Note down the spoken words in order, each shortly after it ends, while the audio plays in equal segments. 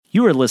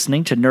You are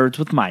listening to Nerds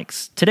with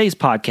Mics. Today's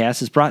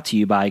podcast is brought to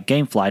you by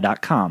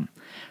Gamefly.com.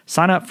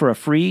 Sign up for a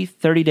free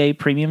 30-day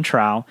premium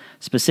trial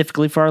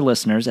specifically for our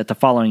listeners at the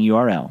following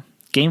URL,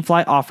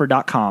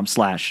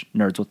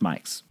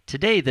 gameflyoffer.com/nerdswithmics.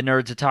 Today, the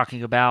nerds are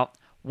talking about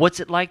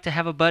what's it like to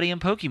have a buddy in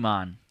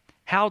Pokemon,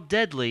 how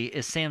deadly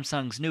is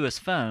Samsung's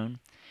newest phone,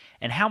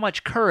 and how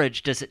much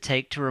courage does it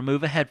take to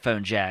remove a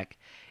headphone jack.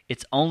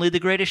 It's only the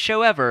greatest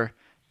show ever.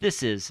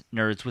 This is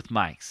Nerds with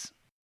Mics.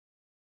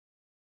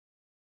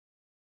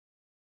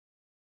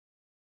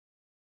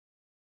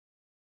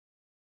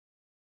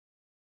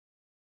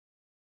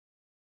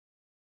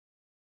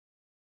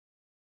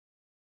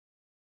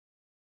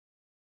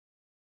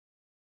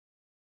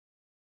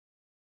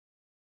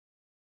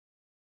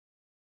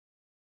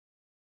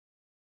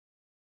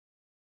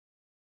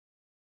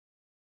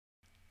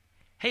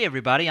 Hey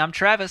everybody, I'm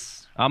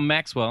Travis. I'm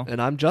Maxwell.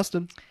 And I'm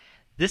Justin.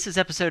 This is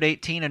episode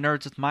 18 of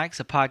Nerds with Mics,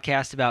 a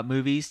podcast about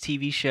movies,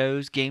 TV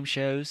shows, game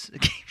shows.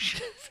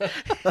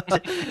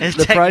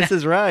 The Price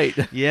is Right.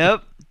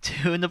 Yep,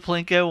 2 in the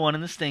Plinko, 1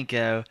 in the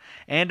Stinko,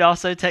 and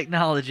also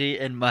technology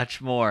and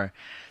much more.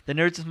 The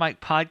Nerds with Mics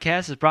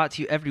podcast is brought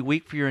to you every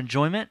week for your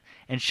enjoyment,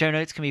 and show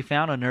notes can be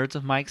found on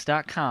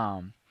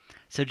nerdswithmics.com.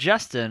 So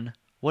Justin,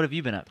 what have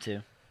you been up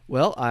to?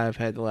 Well, I've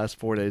had the last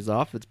 4 days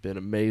off. It's been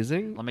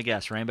amazing. Let me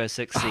guess, Rainbow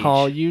Six Siege.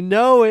 Oh, you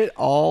know it.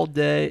 All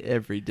day,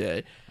 every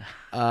day.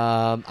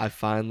 I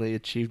finally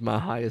achieved my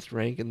highest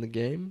rank in the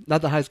game.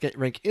 Not the highest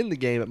rank in the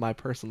game, but my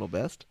personal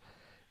best.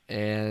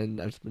 And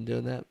I've just been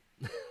doing that.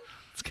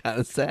 It's kind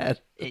of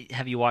sad.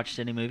 Have you watched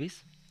any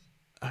movies?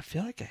 I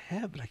feel like I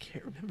have, but I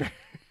can't remember.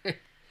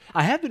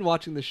 I have been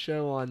watching this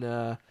show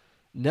on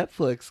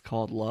Netflix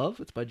called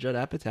Love. It's by Judd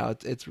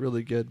Apatow. It's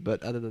really good,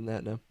 but other than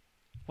that, no.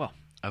 Well,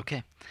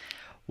 okay.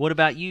 What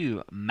about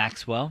you,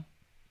 Maxwell?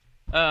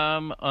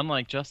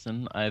 Unlike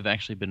Justin, I've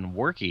actually been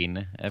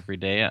working every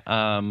day.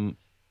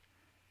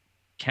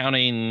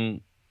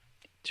 Counting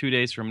 2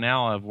 days from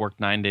now, I've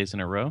worked 9 days in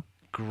a row.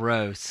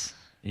 Gross.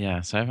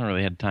 Yeah, so I haven't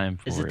really had time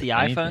for it. Is it the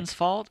anything. iPhone's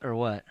fault or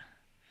what?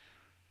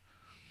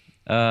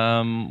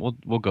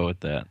 We'll go with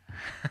that.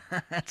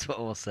 That's what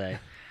we'll say.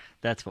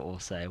 That's what we'll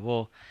say.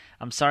 Well,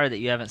 I'm sorry that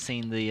you haven't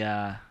seen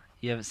the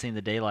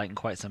daylight in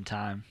quite some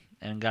time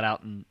and got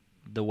out in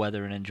the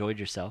weather and enjoyed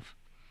yourself.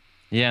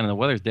 Yeah, and the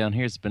weather's down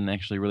here has been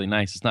actually really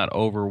nice. It's not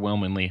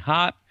overwhelmingly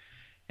hot,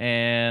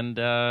 and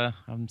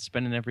I'm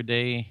spending every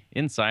day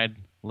inside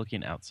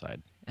looking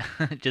outside.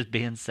 Just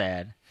being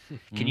sad.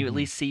 Can you at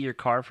least see your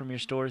car from your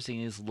store so you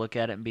can just look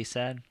at it and be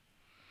sad?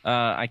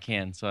 I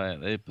can, so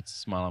it puts a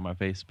smile on my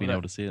face being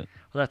able to see it.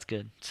 Well, that's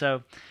good.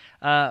 So,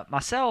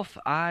 myself,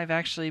 I've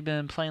actually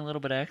been playing a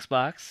little bit of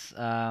Xbox,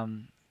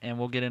 and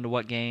we'll get into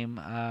what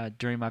game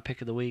during my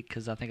pick of the week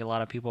because I think a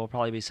lot of people will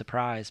probably be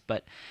surprised.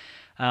 But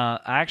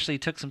I actually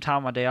took some time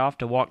on my day off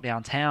to walk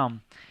downtown.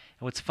 And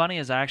what's funny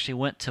is I actually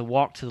went to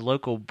walk to the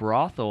local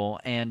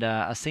brothel, and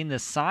I seen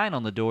this sign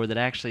on the door that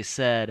actually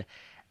said,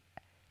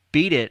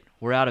 "Beat it,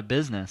 we're out of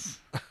business."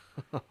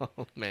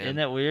 Oh, man. Isn't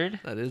that weird?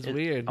 That is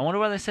weird. I wonder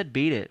why they said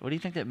beat it. What do you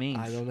think that means?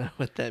 I don't know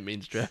what that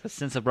means, Travis.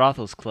 Since the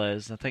brothel's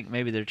closed, I think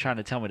maybe they're trying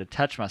to tell me to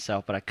touch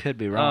myself, but I could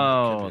be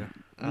wrong.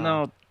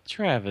 No,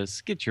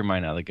 Travis, get your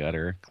mind out of the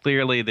gutter.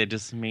 Clearly, they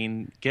just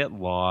mean get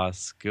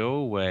lost, go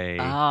away.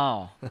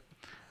 Oh, okay.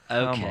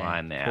 Come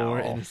on now. Poor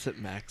innocent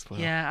Maxwell.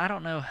 Yeah, I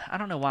don't know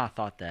why I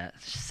thought that.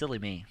 It's just silly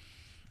me.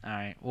 All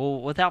right.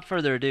 Well, without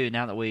further ado,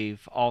 now that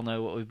we've all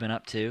know what we've been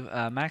up to,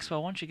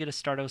 Maxwell, why don't you get us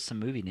started with some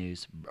movie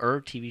news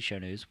or TV show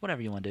news,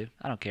 whatever you want to do.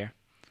 I don't care.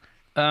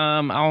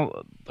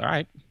 All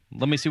right.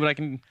 Let me see what I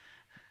can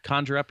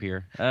conjure up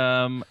here.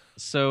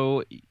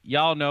 So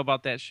y'all know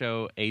about that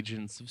show,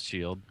 Agents of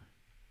S.H.I.E.L.D.?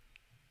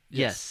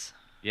 Yes.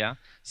 Yeah.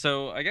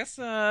 So I guess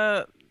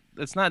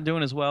it's not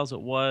doing as well as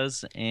it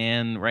was,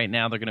 and right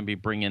now they're going to be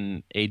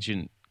bringing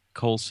Agent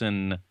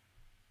Coulson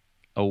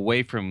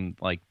away from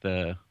like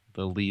the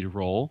lead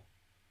role,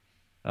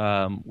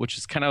 which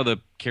is kind of the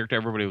character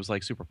everybody was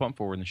like super pumped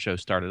for when the show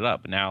started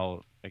up. But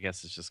now I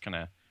guess it's just kind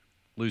of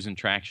losing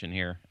traction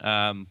here.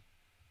 I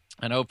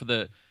know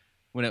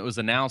when it was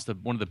announced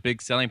that one of the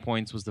big selling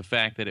points was the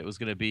fact that it was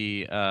going to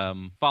be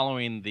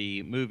following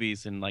the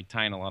movies and like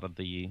tying a lot of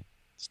the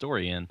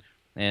story in.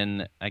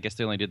 And I guess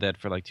they only did that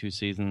for like 2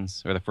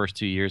 seasons or the first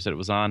 2 years that it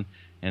was on,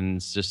 and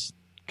it's just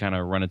kind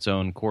of run its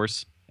own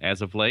course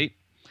as of late.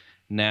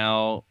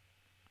 Now,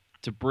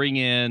 to bring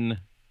in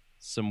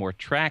some more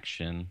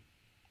traction,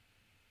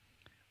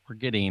 we're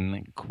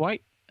getting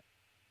quite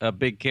a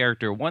big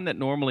character, one that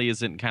normally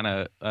isn't kind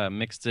of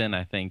mixed in,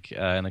 I think,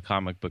 in the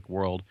comic book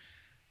world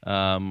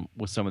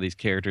with some of these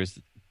characters.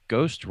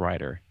 Ghost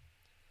Rider.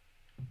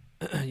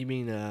 You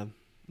mean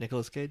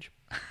Nicolas Cage?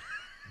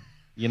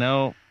 You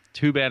know,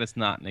 too bad it's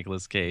not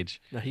Nicolas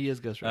Cage. No, he is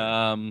Ghost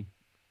Rider.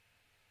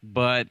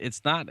 But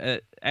it's not,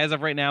 as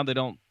of right now, I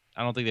don't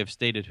think they've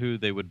stated who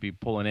they would be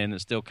pulling in.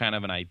 It's still kind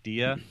of an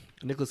idea.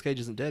 Nicolas Cage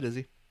isn't dead, is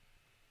he?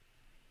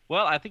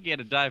 Well, I think he had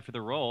to die for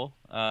the role,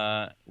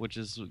 which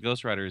is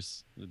Ghost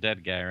Rider's the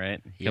dead guy,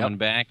 right? Coming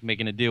back,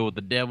 making a deal with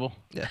the devil.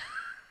 Yeah.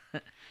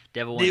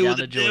 Devil went down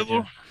to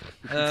Georgia.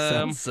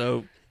 Sounds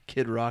so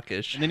Kid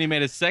Rockish. And then he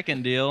made a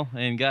second deal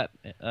and got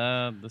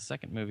the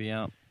second movie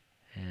out.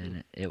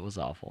 And it was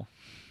awful.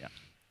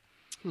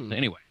 So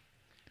anyway,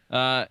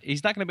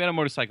 he's not going to be on a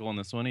motorcycle in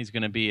this one. He's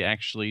going to be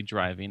actually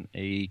driving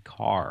a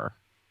car.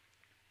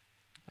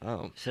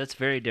 Oh, So it's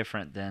very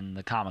different than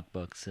the comic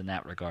books in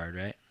that regard,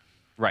 right?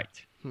 Right.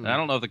 And I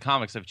don't know if the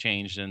comics have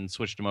changed and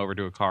switched him over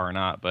to a car or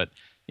not, but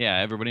yeah,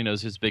 everybody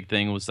knows his big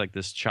thing was like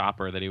this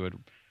chopper that he would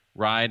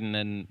ride, and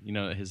then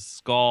his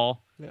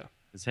skull,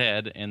 his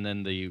head, and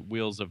then the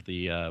wheels of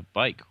the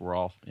bike were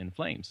all in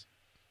flames.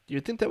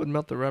 you'd think that would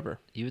melt the rubber.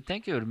 You would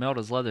think it would melt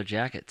his leather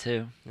jacket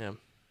too. Yeah,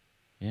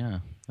 Yeah,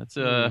 that's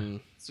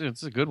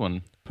it's a good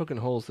one. poking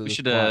holes through We the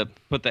should plot.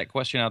 put that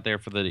question out there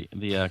for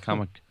the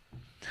comic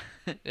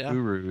Yeah.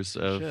 gurus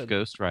of should.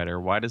 Ghost Rider.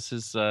 Why does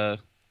his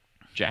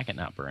jacket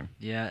not burn?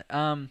 Yeah.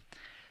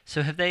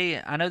 So have they?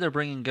 I know they're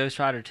bringing Ghost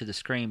Rider to the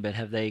screen, but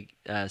have they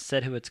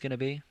said who it's going to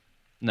be?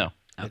 No.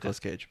 Nicolas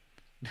Cage.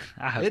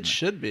 I hope It not.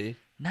 should be.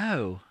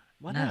 No.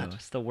 Why no. not?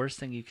 It's the worst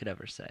thing you could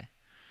ever say.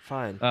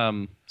 Fine. So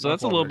Mark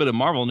that's a little Wahlberg. bit of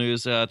Marvel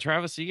news.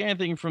 Travis, you got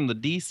anything from the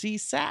DC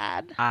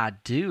side? I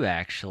do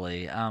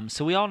actually.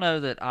 So we all know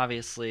that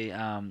obviously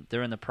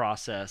they're in the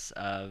process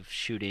of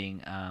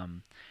shooting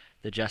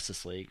the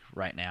Justice League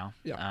right now.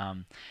 Yeah.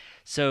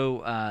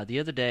 So the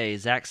other day,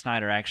 Zack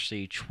Snyder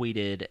actually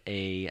tweeted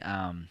a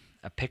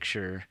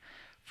picture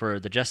for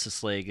the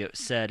Justice League.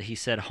 He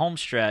said home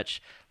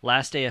stretch,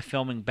 last day of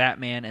filming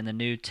Batman and the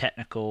new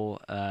tactical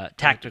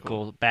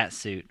bat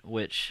suit,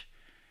 which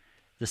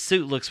the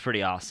suit looks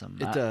pretty awesome.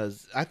 It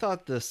does. I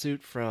thought the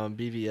suit from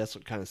BVS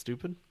looked kind of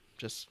stupid,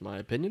 just my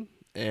opinion,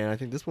 and I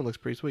think this one looks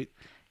pretty sweet.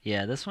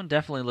 Yeah, this one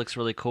definitely looks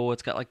really cool.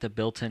 It's got like the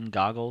built-in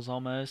goggles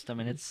almost. I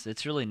mean,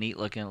 it's really neat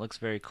looking. It looks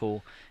very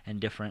cool and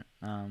different.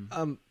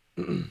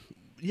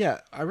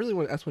 Yeah, I really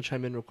want to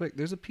chime in real quick.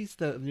 There's a piece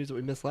of news that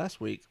we missed last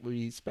week.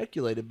 We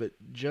speculated, but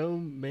Joe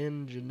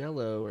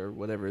Manganiello, or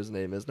whatever his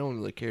name is, no one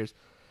really cares.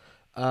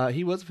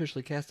 He was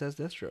officially cast as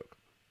Deathstroke.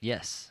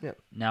 Yes. Yeah.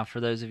 Now, for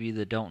those of you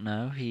that don't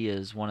know, he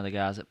is one of the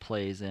guys that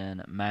plays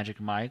in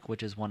Magic Mike,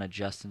 which is one of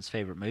Justin's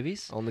favorite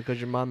movies. Only because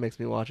your mom makes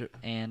me watch it.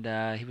 And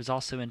he was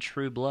also in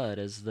True Blood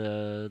as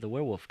the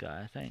werewolf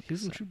guy, I think. He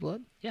was in True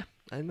Blood? Yeah.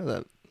 I didn't know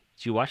that.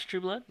 Did you watch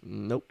True Blood?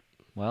 Nope.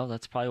 Well,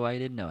 that's probably why you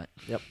didn't know it.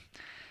 Yep.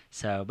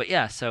 So, but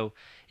yeah, so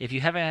if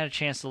you haven't had a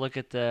chance to look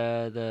at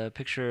the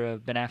picture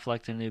of Ben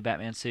Affleck in the new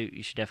Batman suit,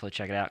 you should definitely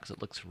check it out because it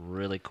looks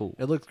really cool.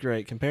 It looks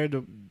great compared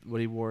to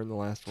what he wore in the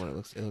last one. It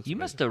looks You amazing.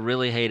 must have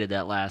really hated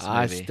that last movie.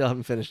 I still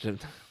haven't finished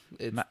it.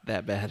 It's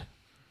that bad.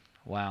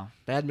 Wow.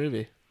 Bad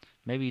movie.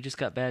 Maybe you just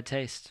got bad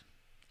taste.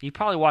 You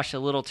probably watched it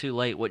a little too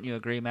late, wouldn't you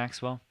agree,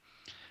 Maxwell?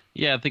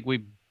 Yeah, I think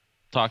we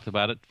talked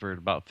about it for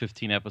about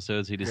 15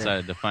 episodes. He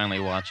decided to finally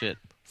watch it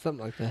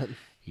Something like that.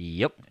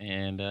 Yep.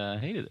 and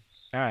hated it.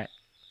 All right.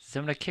 So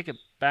I'm going to kick it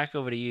back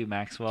over to you,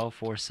 Maxwell,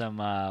 for some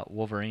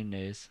Wolverine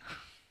news.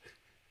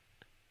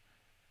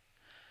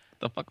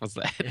 The fuck was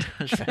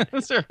that?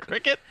 Was there a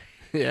cricket?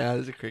 Yeah,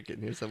 there's a cricket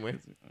in here somewhere.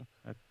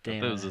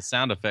 Damn That was it. a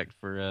sound effect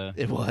for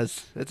It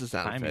was. It's a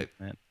sound timing. effect.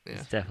 That. Yeah.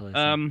 It's definitely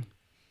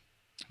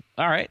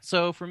All right,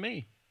 so for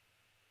me,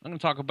 I'm going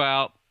to talk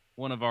about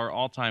one of our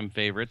all-time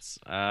favorites.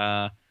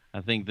 I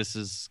think this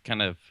is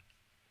kind of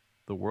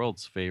the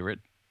world's favorite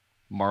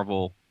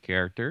Marvel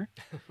character,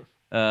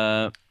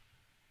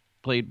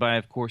 played by,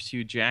 of course,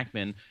 Hugh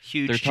Jackman.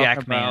 Huge They're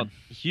talking about Jackman.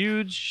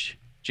 huge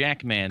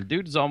Jackman.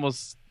 Dude is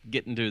almost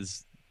getting to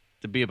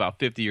be about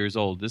 50 years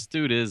old. This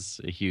dude is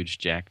a huge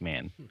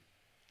Jackman.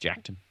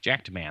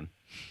 Jacked man.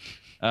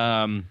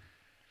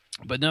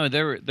 But no,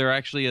 they're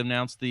actually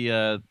announced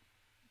the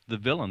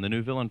villain, the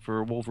new villain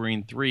for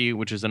Wolverine 3,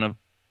 which is an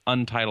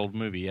untitled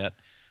movie yet.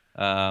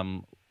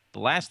 The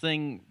last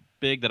thing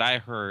big that I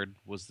heard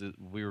was that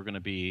we were going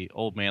to be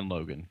Old Man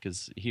Logan,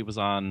 because he was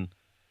on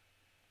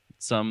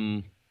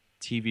some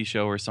TV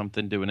show or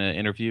something doing an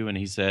interview, and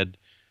he said,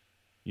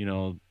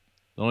 the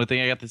only thing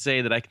I got to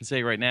say that I can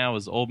say right now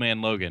is Old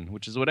Man Logan,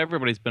 which is what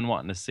everybody's been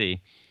wanting to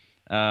see.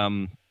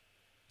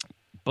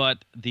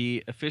 But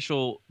the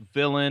official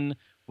villain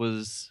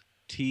was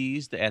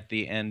teased at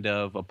the end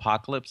of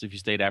Apocalypse, if you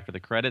stayed after the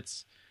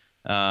credits.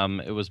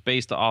 It was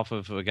based off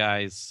of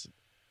the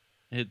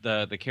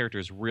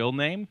character's real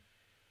name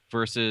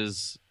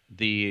versus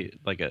a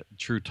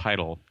true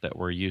title that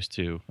we're used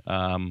to.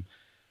 Do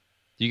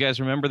you guys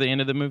remember the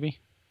end of the movie?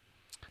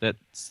 That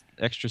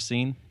extra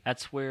scene?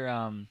 That's where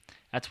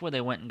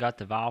they went and got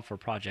the vial for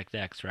Project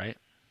X, right?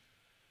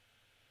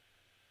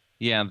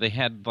 Yeah, they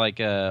had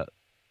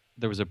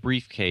there was a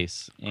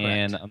briefcase,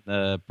 and on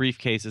the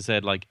briefcase it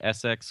said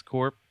SX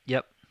Corp.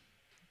 Yep.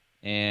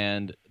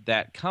 And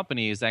that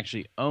company is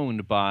actually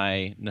owned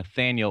by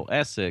Nathaniel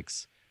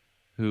Essex,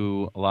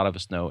 who a lot of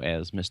us know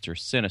as Mr.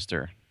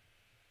 Sinister.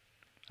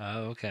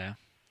 Oh, okay.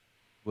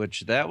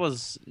 Which that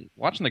was,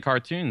 watching the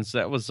cartoons,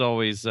 that was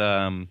always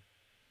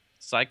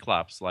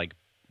Cyclops'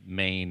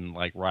 main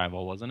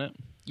rival, wasn't it?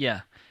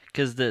 Yeah,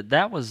 because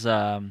that was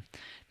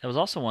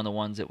also one of the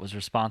ones that was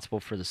responsible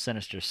for the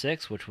Sinister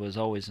Six, which was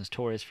always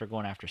notorious for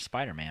going after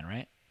Spider-Man,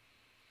 right?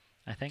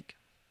 I think.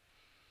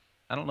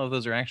 I don't know if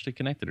those are actually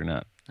connected or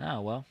not.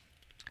 Oh, well,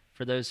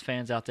 for those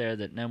fans out there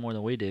that know more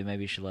than we do,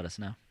 maybe you should let us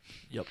know.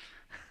 Yep.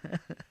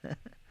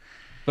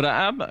 But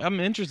I'm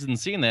interested in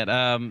seeing that.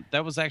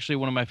 That was actually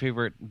one of my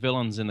favorite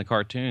villains in the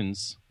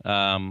cartoons.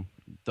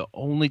 The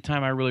only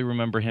time I really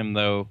remember him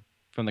though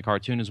from the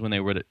cartoon is when they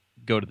would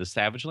go to the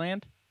Savage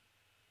Land.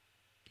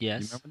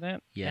 Yes. You remember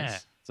that? Yes. Yeah.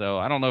 So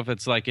I don't know if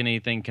it's like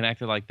anything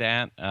connected like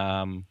that.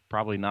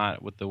 Probably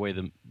not with the way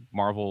the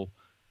Marvel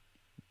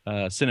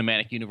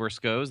cinematic universe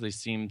goes. They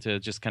seem to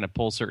just kind of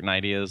pull certain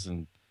ideas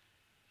and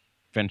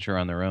venture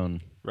on their own.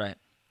 Right.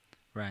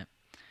 Right.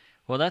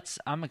 Well,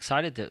 I'm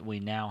excited that we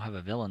now have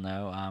a villain,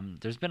 though.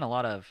 There's been a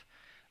lot of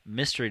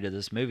mystery to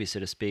this movie, so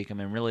to speak. I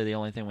mean, really, the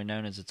only thing we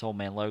know is it's Old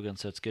Man Logan,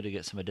 so it's good to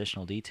get some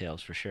additional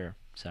details for sure.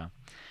 So,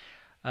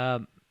 how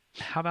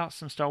about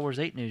some Star Wars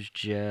 8 news,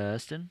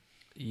 Justin?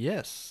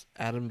 Yes,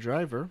 Adam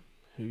Driver,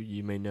 who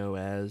you may know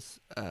as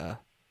I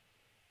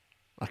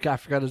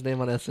forgot his name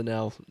on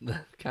SNL.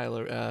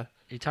 Kylo. Are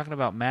you talking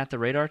about Matt, the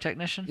radar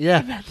technician?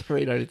 Yeah, Matt, the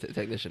radar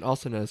technician,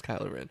 also known as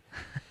Kylo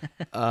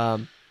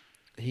Ren.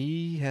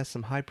 He has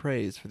some high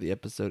praise for the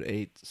Episode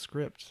 8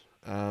 script.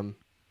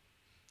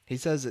 He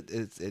says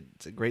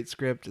it's a great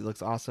script. It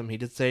looks awesome. He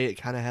did say it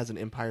kind of has an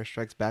Empire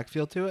Strikes Back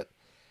feel to it.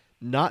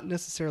 Not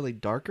necessarily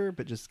darker,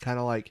 but just kind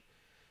of like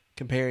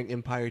comparing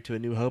Empire to A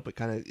New Hope.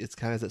 It's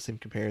kind of that same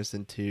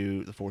comparison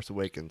to The Force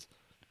Awakens.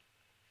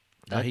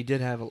 He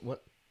did have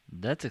what?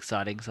 That's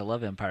exciting because I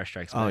love Empire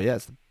Strikes Back. Oh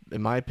yes,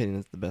 in my opinion,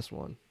 it's the best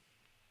one.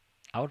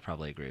 I would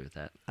probably agree with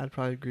that. I'd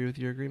probably agree with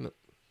your agreement.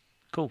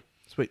 Cool.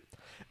 Sweet.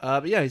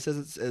 But yeah, he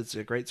says it's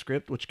a great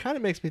script, which kind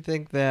of makes me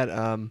think that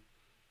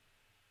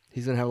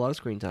he's going to have a lot of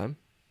screen time.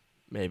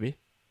 Maybe.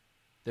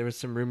 There was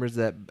some rumors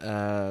that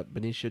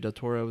Benicio del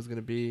Toro was going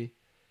to be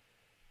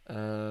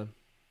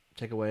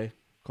take away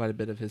quite a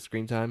bit of his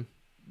screen time,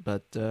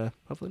 but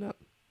hopefully not.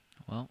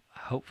 Well,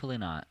 hopefully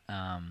not.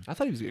 I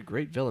thought he was a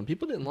great villain.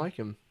 People didn't like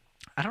him.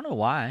 I don't know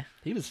why.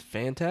 He was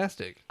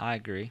fantastic. I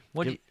agree.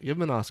 Give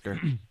him an Oscar.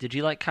 Did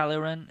you like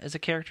Kylo Ren as a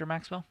character,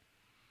 Maxwell?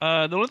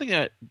 The only thing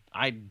that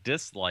I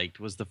disliked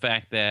was the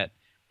fact that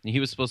he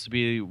was supposed to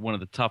be one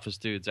of the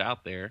toughest dudes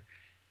out there,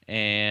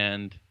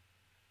 and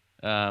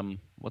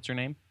what's her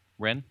name?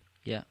 Ren?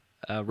 Yeah.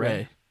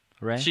 Ray.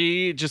 Ray?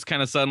 She just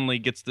kind of suddenly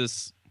gets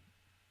this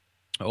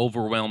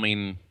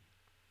overwhelming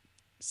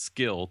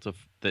skill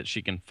that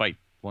she can fight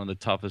one of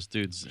the toughest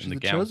dudes She's in the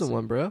the galaxy. chosen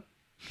one, bro.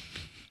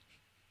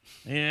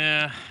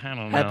 Yeah, I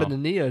don't know. Happened to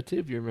Neo too,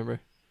 if you remember.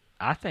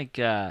 I think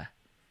I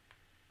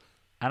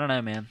don't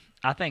know, man.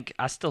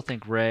 I still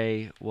think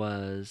Rey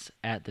was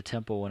at the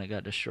temple when it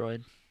got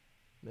destroyed,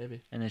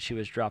 Maybe and then she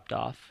was dropped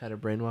off. had her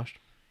brainwashed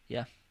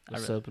Yeah,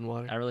 with soap and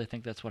water. I really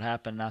think that's what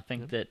happened. I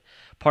think that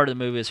part of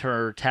the movie is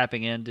her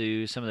tapping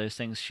into some of those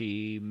things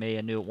she may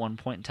have knew at one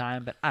point in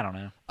time, but I don't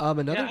know.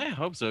 Another. Yeah, I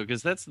hope so,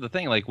 because that's the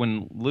thing. Like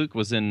when Luke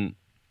was in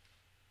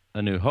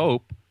A New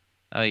Hope,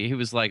 he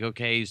was like,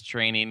 okay, he's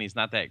training. He's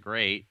not that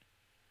great.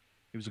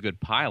 He was a good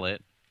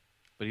pilot,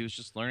 but he was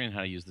just learning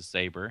how to use the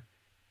saber.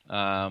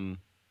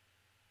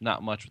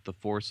 Not much with the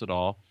Force at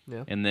all.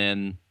 Yeah. And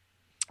then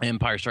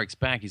Empire Strikes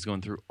Back, he's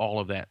going through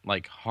all of that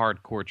like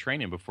hardcore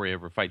training before he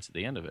ever fights at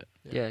the end of it.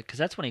 Yeah, because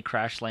that's when he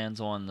crash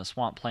lands on the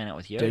swamp planet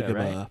with Yoda,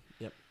 right?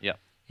 Yep. Yep.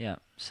 Yeah.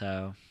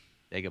 So.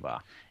 Dagobah.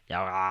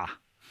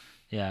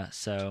 Yeah.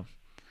 So.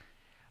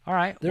 All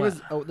right. There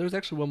was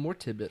actually one more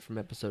tidbit from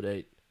Episode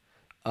 8.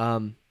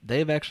 They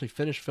have actually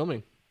finished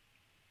filming,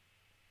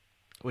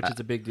 which is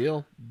a big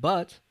deal.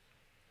 But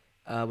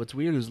what's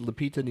weird is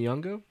Lupita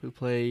Nyong'o, who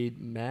played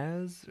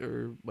Maz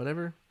or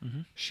whatever,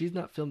 she's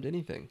not filmed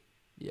anything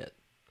yet.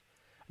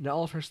 Now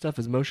all of her stuff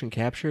is motion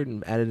captured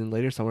and added in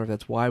later. So I wonder if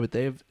that's why. But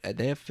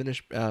they have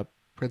finished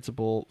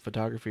principal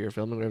photography or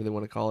filming, whatever they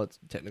want to call it,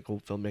 technical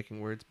filmmaking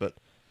words. But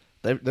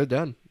they're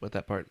done with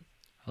that part.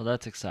 Well,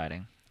 that's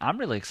exciting. I'm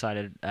really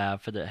excited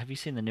for the. Have you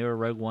seen the newer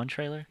Rogue One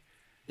trailer?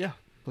 Yeah,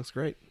 looks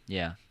great.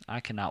 Yeah, I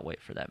cannot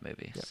wait for that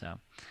movie. Yep. So,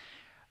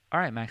 all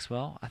right,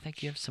 Maxwell, I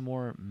think you have some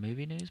more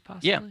movie news,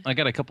 possibly. Yeah, I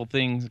got a couple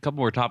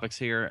more topics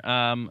here.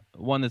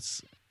 One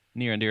that's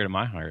near and dear to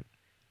my heart.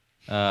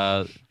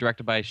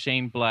 Directed by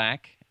Shane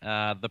Black,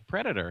 The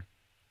Predator.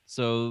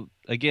 So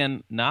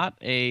again, not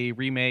a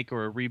remake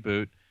or a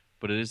reboot,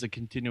 but it is a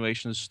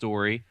continuation of the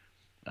story.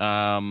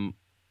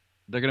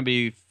 They're going to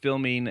be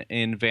filming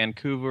in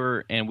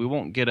Vancouver, and we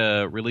won't get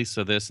a release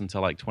of this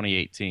until like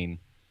 2018.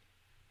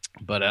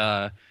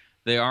 But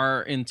they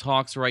are in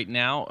talks right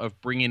now of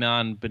bringing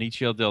on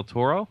Benicio del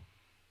Toro,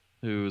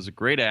 who is a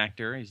great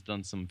actor. He's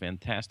done some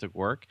fantastic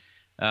work.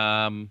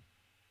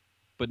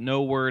 But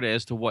no word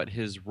as to what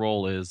his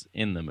role is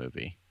in the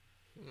movie.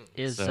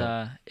 Is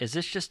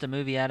this just a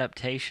movie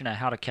adaptation of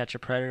How to Catch a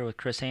Predator with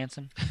Chris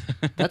Hansen?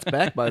 That's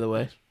back, by the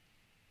way.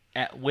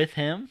 With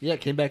him? Yeah,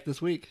 it came back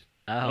this week.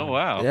 Oh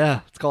wow!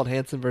 Yeah, it's called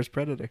Hansen vs.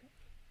 Predator.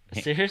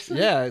 Seriously?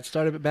 Yeah, it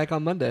started back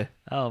on Monday.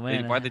 Oh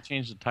man! Why'd they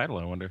change the title?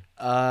 I wonder.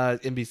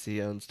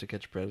 NBC owns To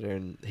Catch a Predator,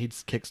 and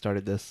he's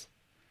kickstarted this.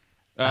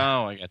 Oh,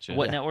 I got you.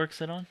 What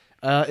network's it on?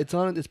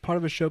 It's part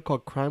of a show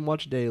called Crime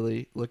Watch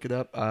Daily. Look it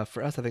up.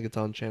 For us, I think it's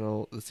on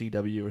channel the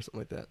CW or something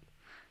like that.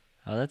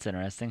 Oh, that's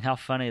interesting. How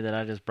funny that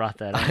I just brought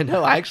that up. I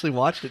know. I actually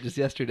watched it just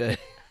yesterday.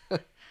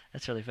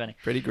 That's really funny.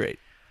 Pretty great.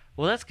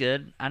 Well, that's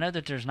good. I know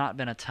that there's not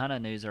been a ton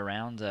of news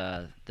around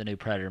the new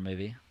Predator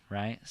movie,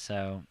 right?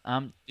 So,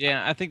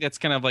 Yeah, I think that's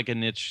kind of like a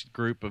niche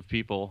group of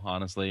people,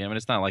 honestly. I mean,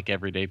 it's not like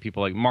everyday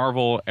people. Like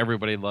Marvel,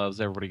 everybody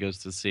loves, everybody goes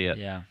to see it.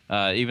 yeah,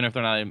 Even if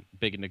they're not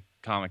big into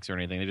comics or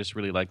anything, they just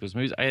really like those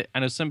movies. I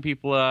know some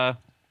people, my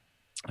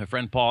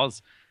friend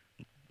Paul's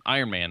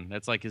Iron Man.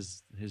 That's like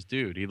his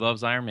dude. He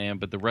loves Iron Man,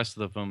 but the rest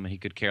of them he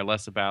could care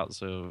less about.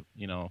 So,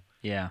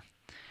 yeah,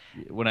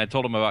 when I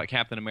told him about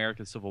Captain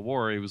America Civil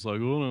War, he was like,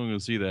 "Oh, I'm going to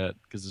see that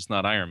because it's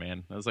not Iron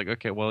Man." I was like,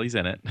 "Okay, well, he's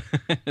in it."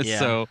 Yeah.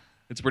 So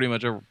it's pretty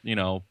much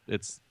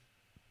it's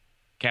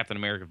Captain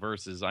America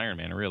versus Iron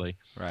Man, really.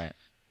 right.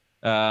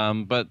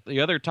 But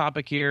the other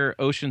topic here,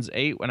 Ocean's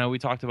 8, I know we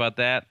talked about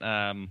that.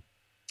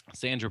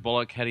 Sandra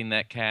Bullock heading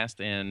that cast,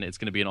 and it's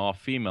going to be an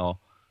all-female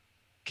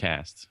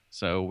cast.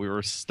 So we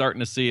were starting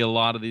to see a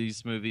lot of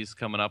these movies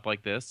coming up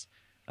like this.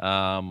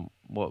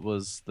 What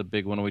was the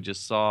big one we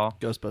just saw?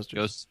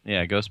 Ghostbusters.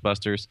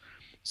 Ghostbusters.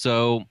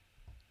 So,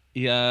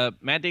 yeah,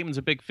 Matt Damon's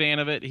a big fan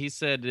of it. He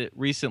said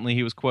recently,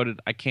 he was quoted,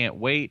 "I can't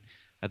wait.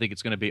 I think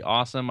it's going to be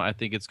awesome. I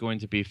think it's going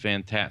to be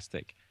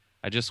fantastic.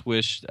 I just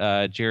wish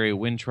Jerry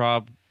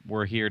Weintraub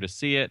were here to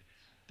see it.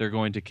 They're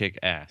going to kick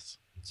ass."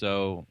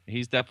 So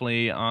he's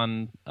definitely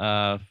on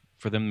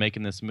for them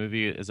making this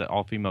movie as an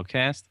all-female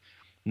cast.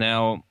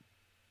 Now,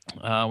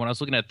 when I was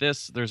looking at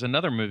this, there's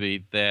another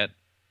movie that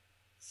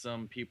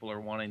some people are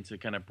wanting to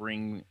kind of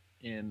bring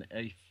in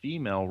a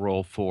female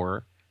role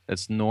for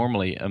that's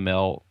normally a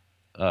male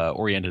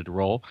oriented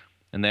role,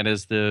 and that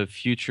is the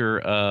future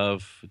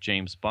of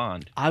James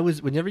Bond.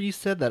 Whenever you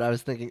said that, I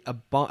was thinking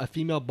a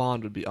female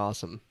Bond would be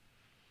awesome.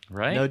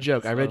 Right? No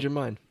joke. I read So- your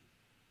mind.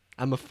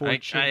 I'm a I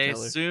fortune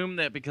teller. assume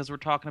that because we're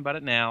talking about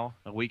it now,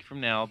 a week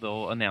from now,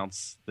 they'll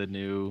announce the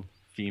new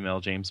female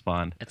James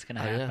Bond. It's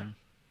gonna Oh, yeah. happen.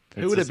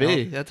 Who would it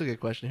be? That's a good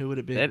question. Who would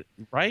it be?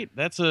 Right?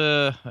 That's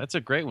a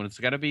great one. It's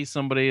got to be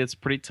somebody that's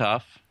pretty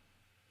tough.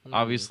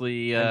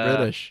 Obviously, And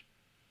British.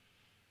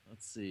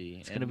 Let's see.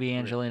 It's gonna be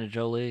Angelina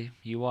Jolie.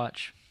 You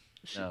watch.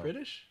 Is she No.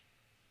 British?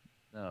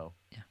 No,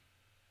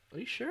 Are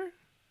you sure?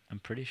 I'm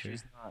pretty sure.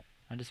 she's not.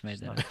 I just made she's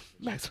that. not.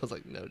 Max was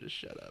like, no, just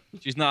shut up.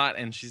 She's not,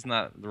 and she's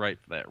not right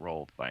for that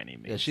role by any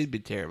means. Yeah, she'd be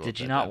terrible. Did at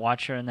you that not job.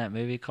 watch her in that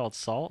movie called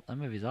Salt? That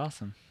movie's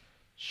awesome.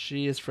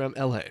 She is from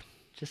L.A.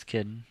 Just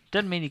kidding.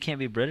 Doesn't mean you can't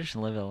be British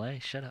and live in LA.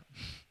 Shut up.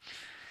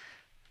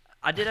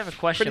 I did have a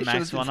question, Pretty sure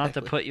Maxwell, that's not to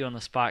exactly- put you on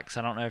the spot because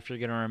I don't know if you're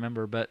going to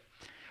remember, but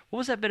what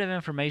was that bit of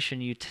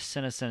information you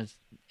sent us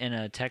in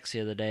a text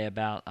the other day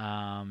about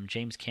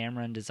James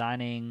Cameron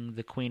designing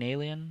the Queen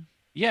Alien?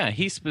 Yeah,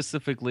 he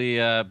specifically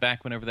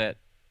back whenever that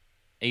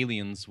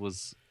Aliens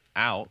was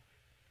out,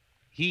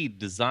 he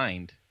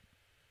designed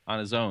on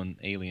his own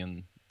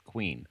Alien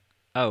Queen.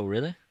 Oh,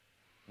 really?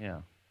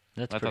 Yeah,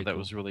 That's I pretty thought that cool.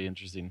 was really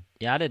interesting.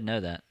 Yeah, I didn't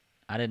know that.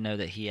 I didn't know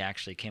that he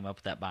actually came up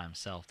with that by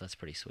himself. That's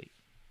pretty sweet.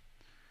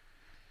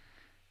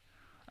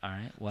 All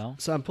right. Well,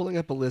 So I'm pulling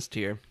up a list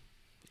here.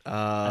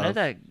 I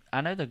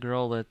know the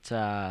girl that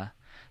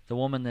the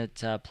woman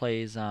that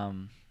plays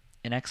in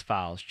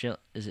X-Files.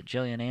 Is it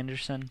Gillian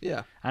Anderson?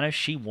 Yeah. I know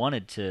she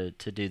wanted to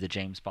do the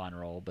James Bond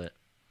role, but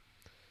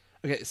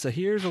Okay, so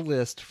here's a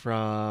list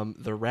from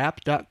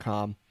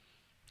TheWrap.com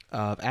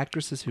of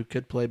actresses who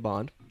could play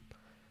Bond.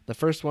 The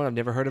first one, I've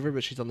never heard of her,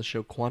 but she's on the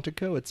show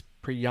Quantico. It's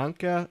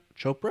Priyanka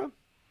Chopra.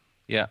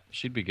 Yeah,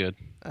 she'd be good.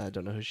 I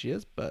don't know who she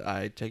is, but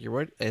I take your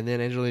word. And then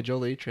Angelina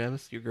Jolie,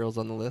 Travis, your girl's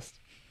on the list.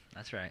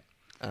 that's right.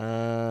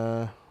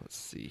 Let's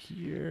see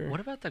here. What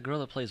about the girl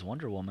that plays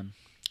Wonder Woman?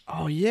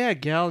 Oh yeah,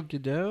 Gal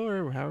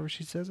Gadot, or however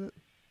she says it.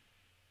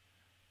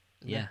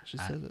 Yeah, she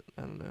I- says it.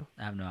 I don't know.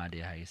 I have no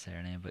idea how you say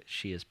her name, but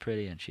she is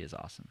pretty and she is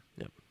awesome.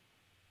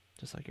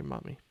 Just like your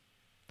mommy.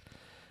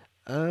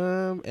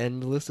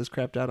 And the list is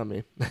crapped out on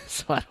me,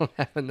 so I don't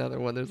have another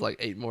one. There's like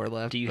 8 more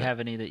left. Do you but have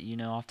any that you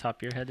know off the top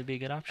of your head to be a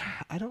good option?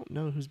 I don't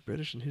know who's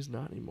British and who's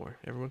not anymore.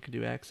 Everyone can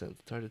do accents.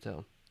 It's hard to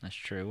tell. That's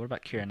true. What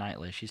about Keira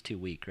Knightley? She's too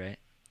weak, right?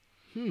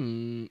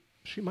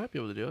 She might be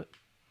able to do it.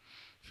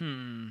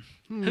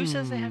 Who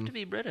says they have to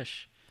be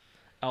British?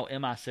 Oh,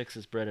 MI6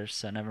 is British,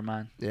 so never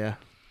mind. Yeah.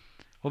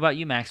 What about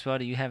you, Maxwell?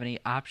 Do you have any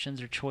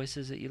options or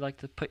choices that you'd like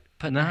to put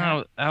in the hat?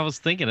 No, I was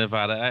thinking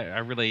about it. I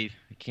really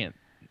can't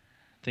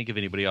think of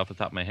anybody off the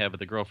top of my head, but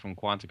the girl from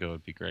Quantico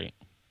would be great.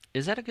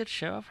 Is that a good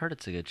show? I've heard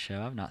it's a good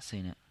show. I've not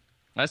seen it.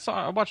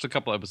 I watched a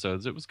couple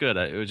episodes. It was good.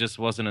 It just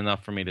wasn't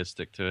enough for me to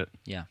stick to it.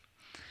 Yeah,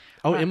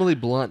 Oh, Right. Emily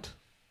Blunt.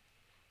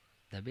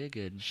 that'd be a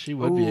good. She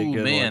would be a Ooh,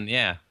 good man, one.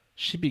 yeah.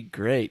 She'd be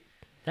great.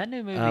 That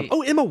new movie.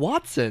 Emma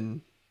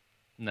Watson.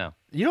 No,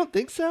 You don't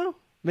think so?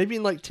 Maybe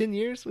in like 10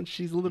 years when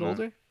she's a little bit No.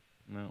 older?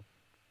 no.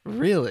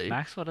 Really?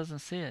 Maxwell doesn't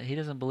see it. He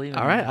doesn't believe in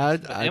All right.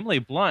 movies. Emily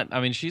Blunt. I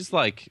mean, she's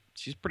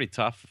pretty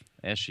tough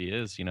as she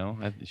is. You know,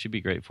 she'd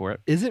be great for it.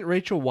 Isn't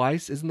Rachel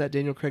Weisz, isn't that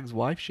Daniel Craig's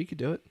wife? She could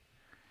do it.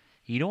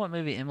 You know what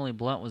movie Emily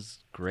Blunt was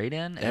great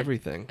in?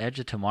 Everything. Edge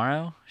of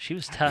Tomorrow. She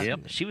was tough.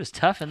 Yep. She was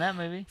tough in that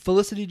movie.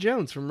 Felicity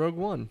Jones from Rogue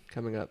One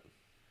coming up.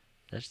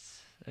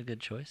 That's a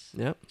good choice.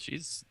 Yep.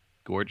 She's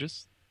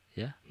gorgeous.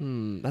 Yeah.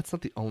 That's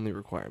not the only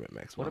requirement,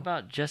 Maxwell. What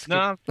about Jessica?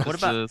 No, what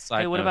just about a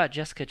side what note. about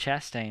Jessica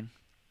Chastain,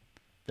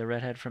 the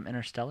redhead from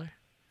Interstellar,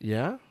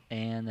 Yeah,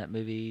 and that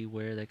movie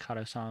where they caught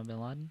Osama bin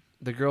Laden?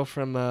 the girl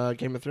from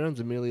Game of Thrones,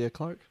 Emilia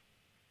Clarke.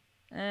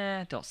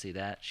 Don't see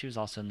that. She was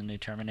also in the new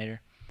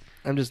Terminator.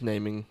 I'm just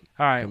naming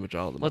All right, pretty much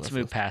all of them. let's on this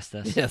move list. past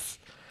this. Yes,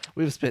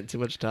 we've spent too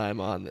much time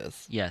on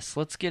this. Yes,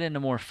 let's get into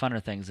more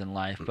funner things in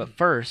life. But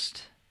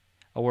first,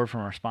 a word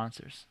from our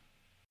sponsors.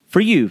 For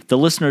you, the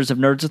listeners of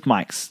Nerds with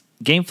Mics,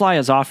 Gamefly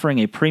is offering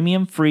a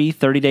premium free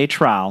 30-day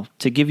trial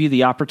to give you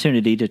the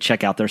opportunity to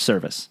check out their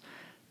service.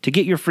 To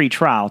get your free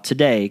trial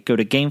today, go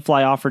to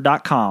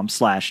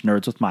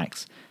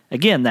gameflyoffer.com/nerdswithmics.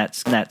 Again,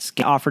 that's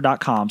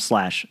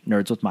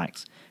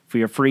offer.com/nerdswithmics for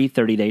your free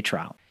 30-day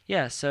trial.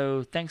 Yeah,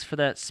 so thanks for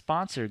that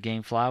sponsor,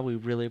 Gamefly. We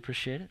really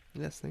appreciate it.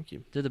 Yes, thank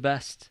you. They're the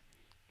best.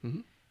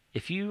 Mhm.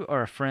 If you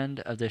are a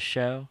friend of this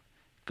show,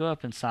 go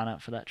up and sign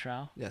up for that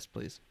trial. Yes,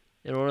 please.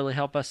 It'll really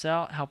help us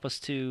out, help us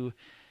to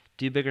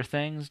do bigger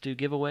things, do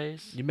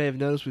giveaways. You may have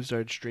noticed we've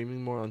started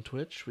streaming more on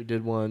Twitch. We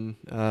did one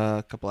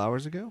a couple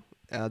hours ago.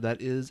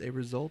 That is a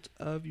result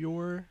of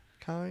your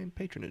kind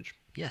patronage.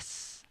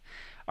 Yes.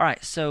 All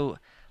right, so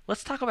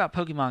let's talk about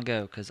Pokemon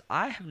Go, because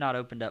I have not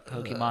opened up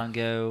Pokemon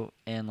Go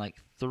in like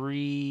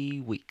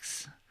 3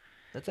 weeks.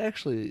 That's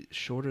actually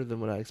shorter than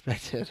what I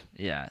expected.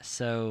 Yeah,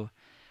 so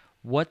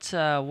what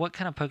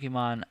kind of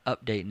Pokemon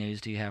update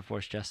news do you have for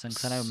us, Justin?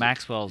 Because I know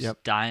Maxwell's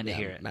dying to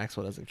hear it.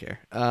 Maxwell doesn't care.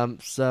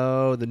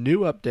 So the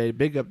new update,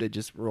 big update,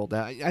 just rolled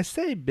out. I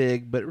say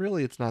big, but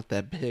really it's not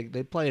that big.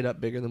 They play it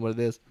up bigger than what it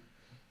is.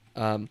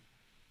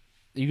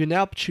 You can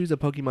now choose a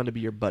Pokemon to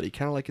be your buddy,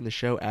 kind of like in the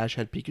show Ash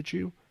had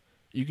Pikachu.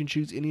 You can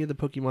choose any of the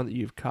Pokemon that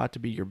you've caught to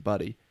be your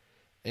buddy,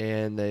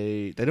 and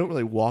they don't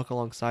really walk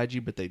alongside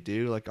you, but they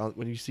do. Like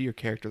when you see your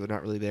character, they're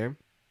not really there.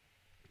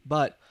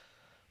 But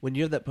when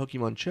you have that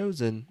Pokemon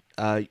chosen,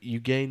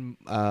 you gain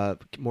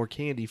more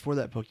candy for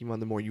that Pokemon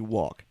the more you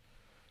walk.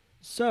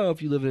 So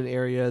if you live in an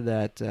area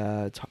that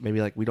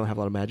maybe like we don't have a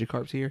lot of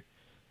Magikarps here,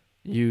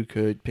 you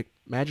could pick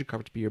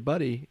Magikarp to be your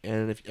buddy,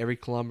 and if every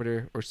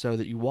kilometer or so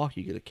that you walk,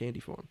 you get a candy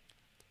for him.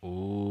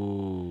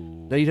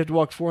 Ooh. Now you'd have to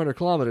walk 400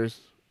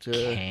 kilometers to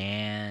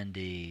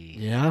Candy.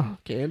 Yeah,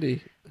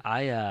 candy.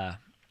 I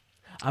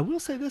will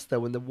say this though,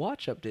 when the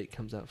watch update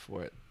comes out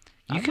for it,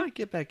 I might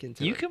get back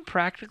into it. You can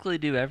practically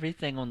do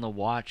everything on the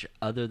watch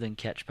other than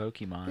catch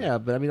Pokemon. Yeah,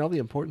 but I mean all the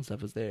important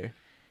stuff is there.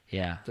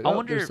 Yeah. It's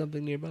like, there's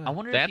something nearby. I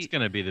wonder That's if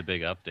going to be the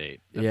big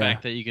update. The Yeah.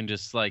 fact that you can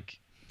just like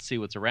see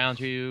what's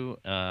around you,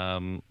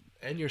 And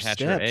your catch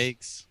steps, your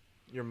eggs.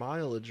 your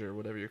mileage or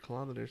whatever, your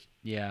kilometers.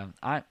 Yeah,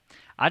 I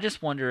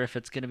just wonder if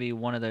it's going to be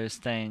one of those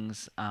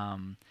things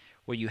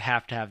where you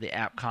have to have the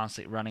app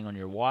constantly running on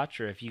your watch,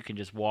 or if you can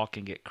just walk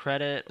and get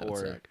credit, That's or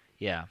sick.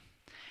 yeah.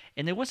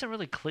 And it wasn't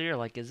really clear.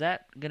 Like, is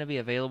that going to be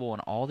available on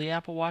all the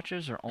Apple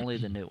Watches or only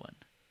the new one?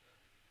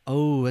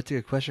 Oh, that's a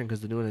good question because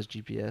the new one has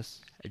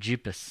GPS.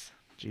 Jeepus.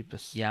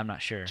 Jeepus. Yeah, I'm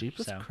not sure.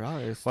 Jeepus So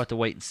Christ. we'll have to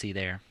wait and see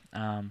there.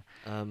 Yeah,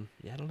 I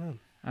don't know.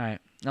 All right,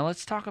 now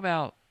let's talk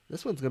about.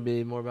 This one's gonna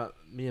be more about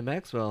me and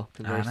Maxwell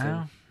conversing. I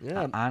know.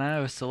 Yeah. I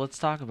know. So let's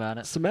talk about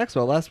it. So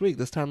Maxwell,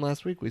 this time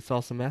last week, we saw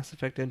some Mass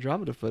Effect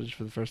Andromeda footage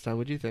for the first time.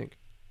 What do you think?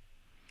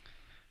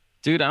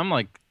 Dude, I'm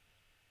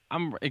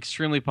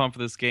extremely pumped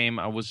for this game.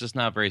 I was just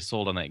not very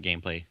sold on that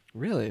gameplay.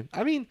 Really?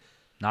 I mean,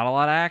 Not a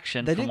lot of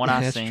action They from didn't- what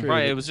I've that's seen. true.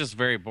 Right, it was just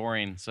very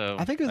boring. So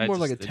I think it was more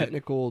like a just-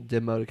 technical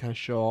demo to kind of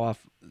show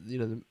off,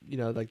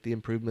 like the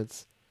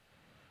improvements.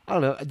 I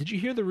don't know. Did you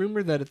hear the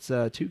rumor that it's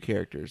 2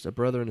 characters, a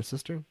brother and a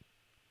sister?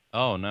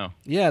 Oh no.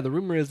 Yeah, the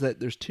rumor is that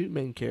there's 2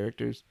 main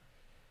characters,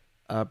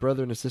 a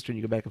brother and a sister, and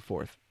you go back and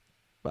forth.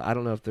 But I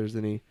don't know if there's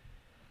any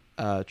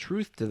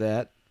truth to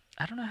that.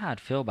 I don't know how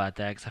I'd feel about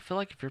that, because I feel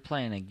like if you're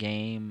playing a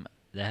game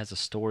that has a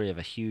story of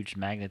a huge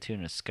magnitude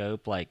and a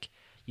scope, like,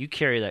 you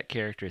carry that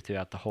character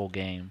throughout the whole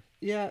game.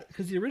 Yeah,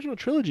 because the original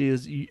trilogy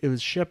it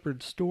was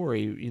Shepard's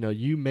story.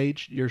 You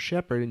made your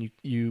Shepard and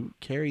you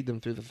carried them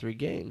through the 3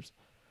 games.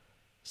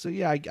 So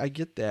yeah, I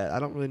get that. I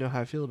don't really know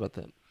how I feel about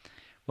that.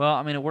 Well,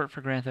 I mean, it worked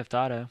for Grand Theft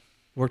Auto.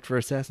 Worked for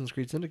Assassin's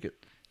Creed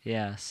Syndicate.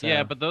 Yeah, so...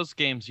 Yeah, but those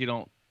games you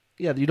don't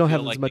Yeah, you don't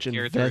have feel as like much the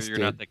character, invested.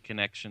 You're not the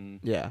connection.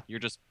 Yeah. You're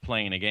just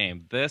playing a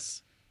game.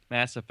 This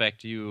Mass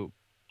Effect, you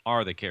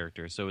are the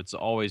character, so it's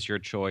always your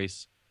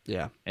choice,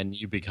 Yeah. and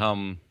you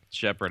become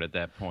Shepard at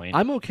that point.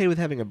 I'm okay with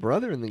having a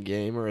brother in the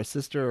game or a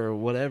sister or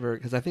whatever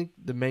because I think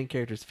the main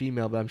character is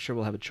female, but I'm sure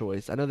we'll have a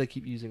choice. I know they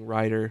keep using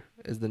Ryder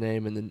as the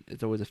name, and then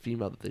it's always a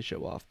female that they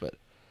show off. But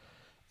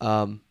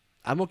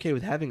I'm okay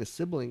with having a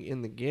sibling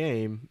in the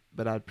game,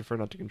 but I'd prefer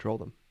not to control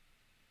them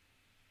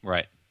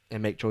Right.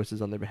 and make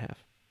choices on their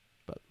behalf.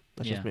 But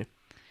that's just Yeah. me.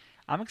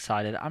 I'm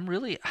excited. I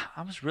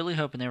was really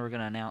hoping they were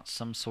going to announce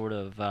some sort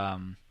of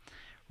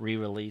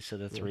re-release of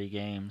the 3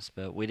 games,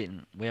 but we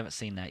haven't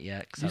seen that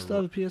yet. Do you still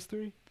have a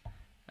PS3?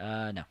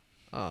 No.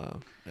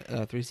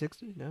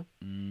 360? No.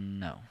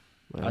 No.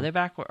 Well, Are they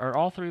Are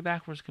all 3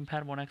 backwards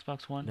compatible on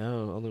Xbox One?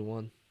 No, only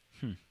one.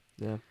 Hmm.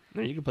 Yeah.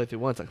 No, you can play through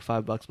one. It's like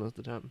 $5 most of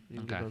the time. You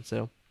can get Okay. it on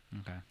sale.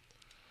 Okay.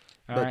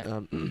 All But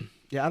right.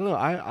 Yeah, I don't know.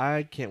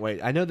 I can't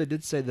wait. I know they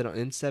did say that on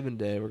N7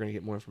 Day we're going to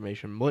get more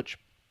information, which,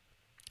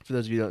 for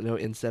those of you who don't know,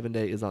 N7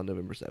 Day is on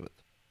November 7th.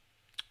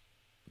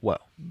 Whoa.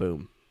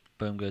 Boom.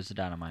 Boom goes the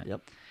dynamite.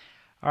 Yep.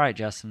 All right,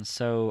 Justin.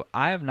 So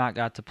I have not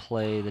got to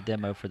play the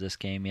demo for this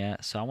game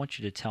yet, so I want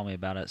you to tell me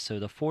about it. So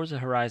the Forza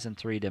Horizon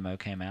 3 demo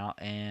came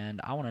out, and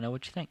I want to know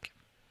what you think.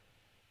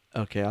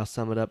 Okay, I'll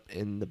sum it up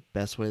in the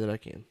best way that I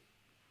can.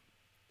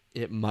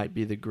 It might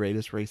be the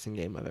greatest racing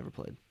game I've ever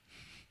played.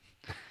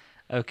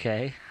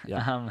 Okay. Yeah.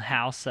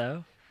 How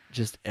so?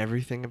 Just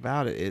everything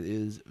about it. It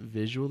is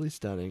visually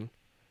stunning.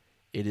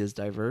 It is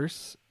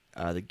diverse.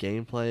 The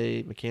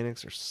gameplay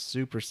mechanics are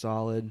super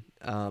solid.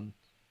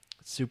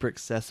 Super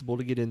accessible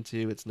to get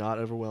into. It's not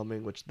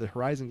overwhelming, which the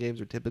Horizon games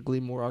are typically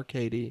more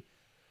arcadey.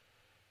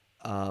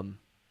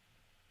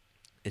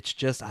 It's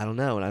just, I don't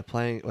know. When I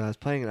was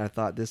playing it, I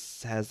thought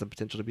this has the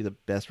potential to be the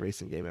best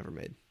racing game ever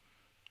made.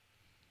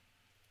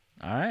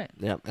 All right.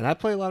 Yeah, and I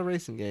play a lot of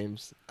racing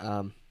games.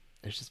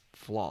 It's just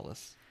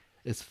flawless.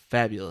 It's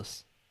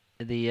fabulous.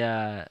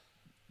 The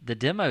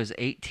demo's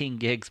 18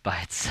 gigs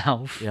by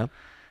itself. Yep.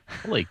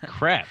 Holy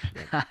crap!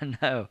 I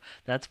know.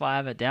 That's why I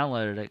haven't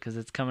downloaded it, because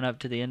it's coming up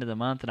to the end of the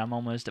month, and I'm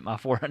almost at my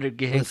 400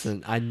 gigs.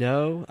 Listen, I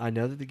know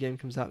that the game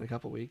comes out in a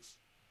couple weeks.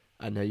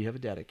 I know you have a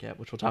data cap,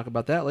 which we'll talk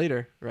about that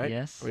later, right?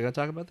 Yes. Are we going to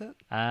talk about that?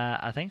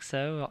 I think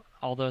so.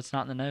 Although it's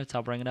not in the notes,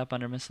 I'll bring it up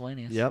under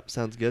miscellaneous. Yep,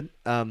 sounds good.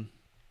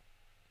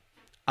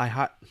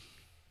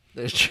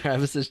 There's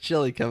Travis's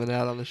chili coming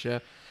out on the show.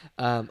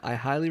 I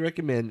highly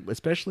recommend,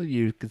 especially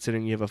you,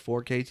 considering you have a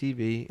 4K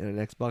TV and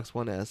an Xbox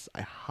One S,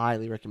 I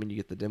highly recommend you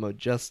get the demo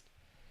just,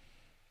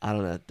 I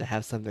don't know, to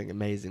have something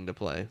amazing to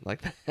play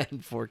like that in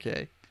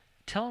 4K.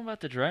 Tell them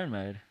about the drone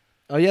mode.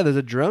 Oh, yeah, there's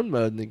a drone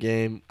mode in the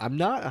game. I'm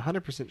not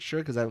 100% sure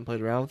because I haven't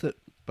played around with it,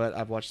 but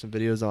I've watched some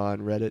videos on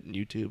Reddit and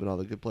YouTube and all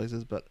the good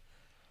places. But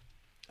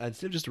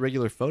instead of just a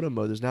regular photo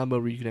mode, there's now a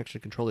mode where you can actually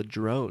control a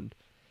drone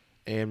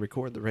and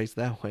record the race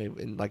that way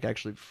and like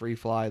actually free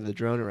fly the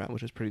drone around,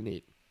 which is pretty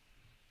neat.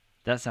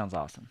 That sounds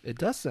awesome. It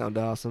does sound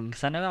awesome.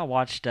 Because I know I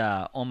watched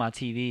on my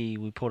TV,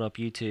 we pulled up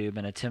YouTube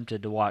and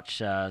attempted to watch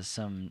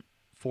some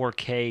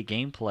 4K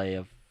gameplay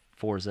of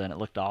Forza, and it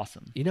looked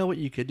awesome. You know what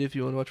you could do if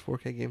you want to watch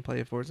 4K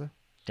gameplay of Forza?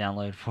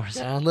 Download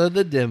Forza. Download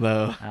the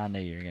demo. I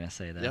knew you were going to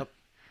say that. Yep.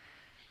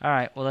 All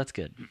right, well, that's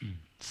good.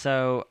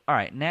 So, all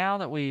right, now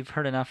that we've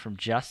heard enough from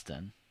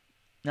Justin,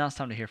 now it's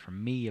time to hear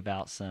from me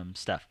about some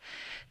stuff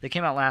that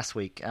came out last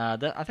week.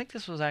 I think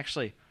this was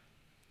actually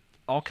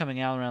all coming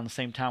out around the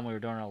same time we were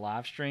doing our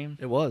live stream,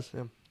 It was,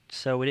 yeah.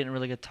 so we didn't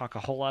really get to talk a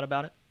whole lot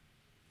about it.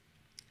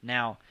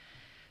 Now,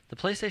 the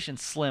PlayStation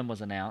Slim was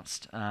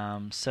announced,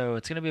 so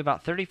it's going to be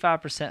about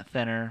 35%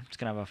 thinner. It's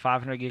going to have a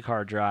 500 gig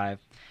hard drive.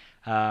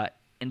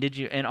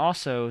 And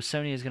also,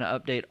 Sony is going to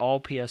update all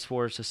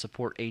PS4s to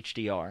support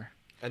HDR.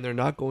 And they're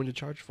not going to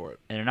charge for it.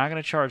 And they're not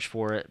going to charge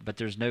for it, but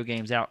there's no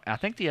games out. I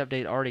think the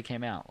update already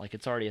came out, like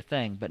it's already a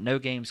thing, but no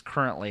games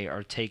currently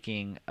are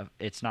taking.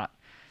 They're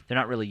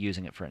not really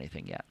using it for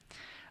anything yet.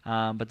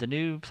 But the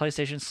new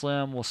PlayStation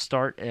Slim will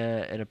start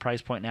at a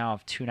price point now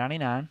of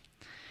 $299,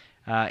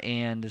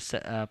 and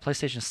the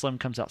PlayStation Slim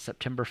comes out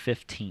September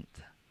 15th.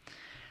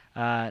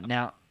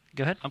 Now,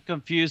 go ahead. I'm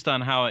confused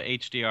on how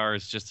HDR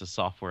is just a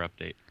software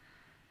update.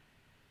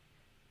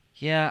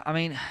 Yeah, I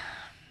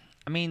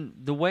mean,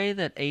 the way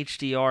that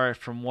HDR,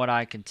 from what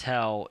I can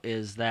tell,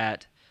 is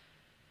that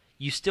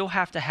you still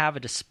have to have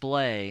a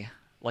display.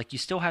 Like, you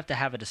still have to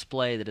have a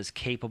display that is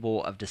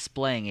capable of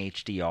displaying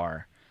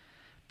HDR,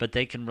 but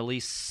they can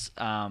release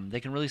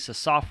a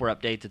software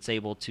update that's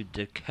able to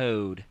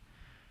decode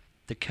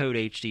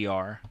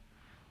HDR,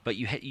 but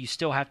you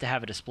still have to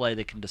have a display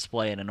that can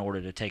display it in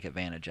order to take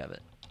advantage of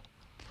it.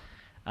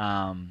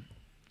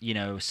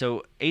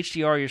 So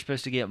HDR, you're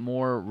supposed to get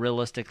more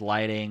realistic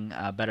lighting,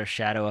 better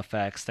shadow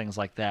effects, things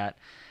like that.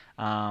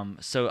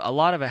 So a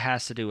lot of it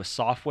has to do with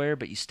software,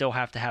 but you still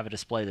have to have a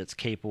display that's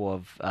capable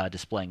of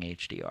displaying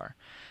HDR.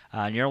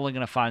 And you're only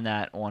going to find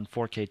that on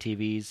 4K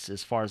TVs,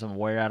 as far as I'm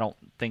aware. I don't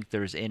think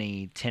there's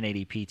any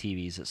 1080p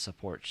TVs that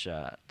support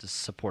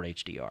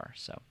HDR.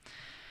 So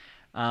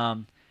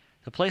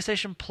the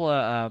PlayStation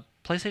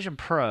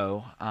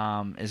Pro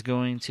is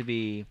going to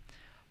be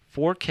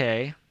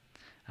 4K.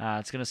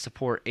 It's going to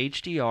support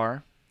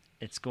HDR.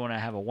 It's going to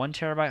have a 1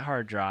 terabyte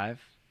hard drive.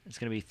 It's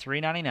going to be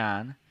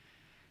 $399,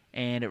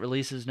 and it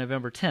releases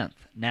November 10th.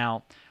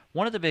 Now,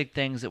 one of the big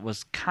things that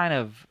was kind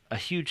of a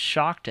huge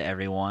shock to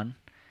everyone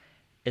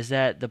is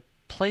that the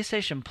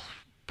PlayStation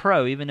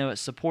Pro, even though it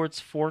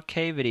supports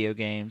 4K video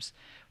games,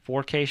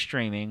 4K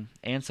streaming,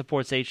 and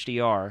supports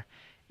HDR,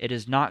 it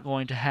is not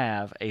going to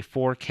have a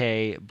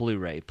 4K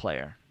Blu-ray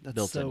player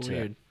built so into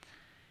weird.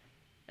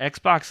 it.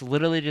 Xbox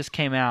literally just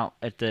came out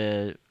at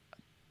the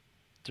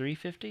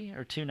 $350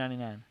 or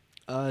 $299.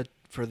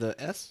 For the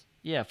S?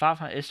 Yeah,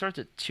 $500. It starts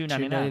at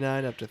 $299.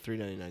 $299 up to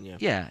 $399, yeah.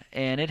 Yeah,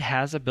 and it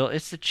has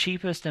it's the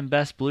cheapest and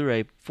best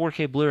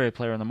 4K Blu-ray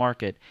player on the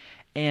market.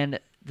 And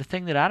the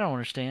thing that I don't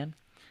understand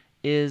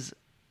is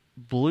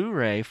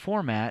Blu-ray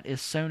format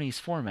is Sony's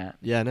format.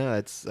 Yeah, no,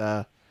 it's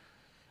I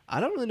I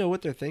don't really know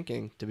what they're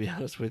thinking, to be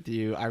honest with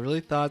you. I really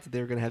thought that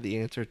they were going to have the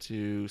answer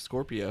to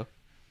Scorpio,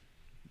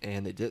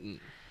 and they didn't.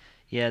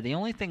 Yeah, the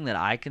only thing that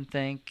I can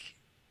think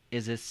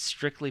is it's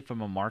strictly from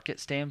a market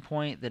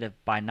standpoint that if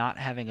by not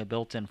having a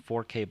built-in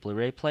 4K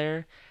Blu-ray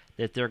player,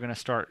 that they're going to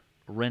start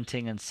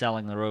renting and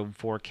selling their own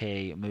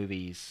 4K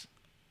movies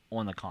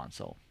on the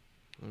console.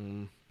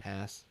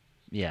 Pass.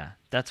 Yeah,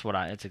 that's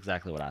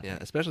exactly what I Yeah,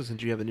 think. especially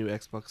since you have a new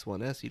Xbox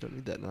One S, you don't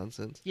need that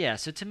nonsense. Yeah,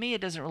 so to me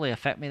it doesn't really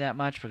affect me that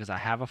much because I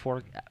have a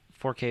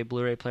 4K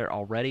Blu-ray player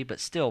already, but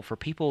still for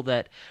people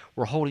that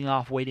were holding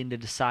off waiting to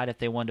decide if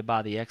they wanted to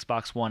buy the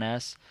Xbox One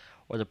S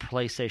or the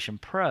PlayStation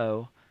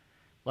Pro,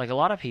 like a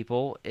lot of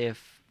people,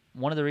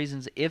 one of the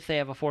reasons if they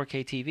have a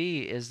 4K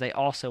TV is they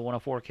also want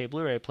a 4K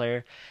Blu-ray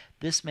player,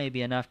 this may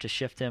be enough to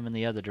shift them in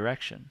the other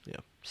direction. Yeah.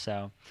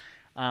 So,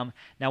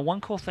 now one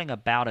cool thing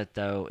about it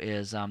though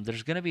is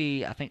there's going to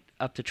be, I think,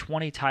 up to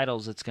 20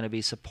 titles that's going to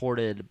be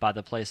supported by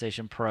the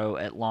PlayStation Pro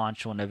at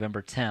launch on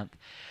November 10th.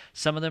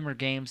 Some of them are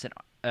games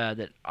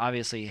that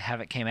obviously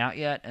haven't came out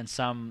yet, and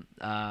some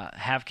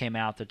have came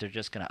out that they're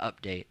just going to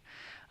update.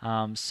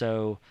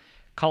 So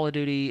Call of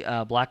Duty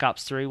Black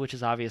Ops 3, which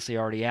is obviously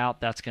already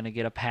out, that's going to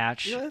get a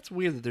patch. Yeah, that's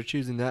weird that they're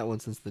choosing that one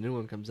since the new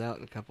one comes out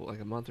in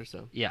a month or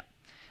so. Yeah.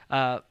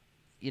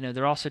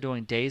 They're also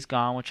doing Days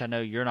Gone, which I know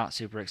you're not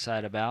super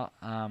excited about.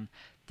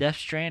 Death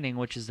Stranding,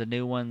 which is the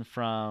new one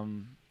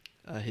from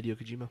Hideo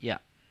Kojima. Yeah.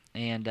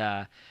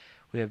 And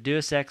we have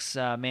Deus Ex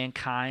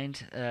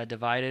Mankind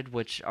Divided,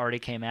 which already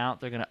came out.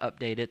 They're going to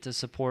update it to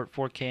support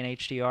 4K and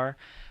HDR.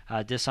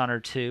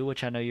 Dishonored 2,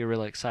 which I know you're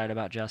really excited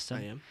about, Justin.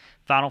 I am.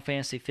 Final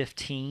Fantasy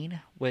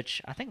 15,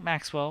 which I think,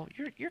 Maxwell,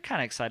 you're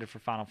kind of excited for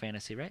Final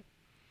Fantasy,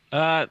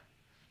 right?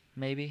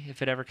 Maybe,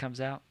 if it ever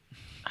comes out.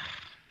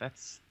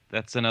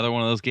 That's another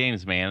one of those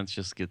games, man. It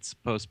just gets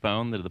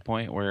postponed to the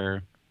point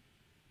where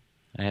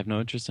I have no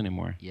interest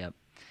anymore. Yep.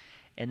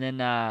 And then,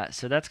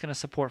 so that's going to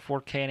support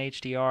 4K and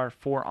HDR.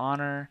 For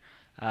Honor,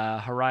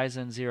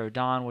 Horizon Zero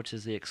Dawn, which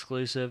is the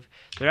exclusive.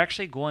 They're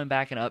actually going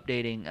back and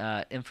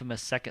updating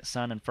Infamous Second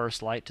Son and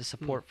First Light to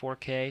support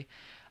 4K.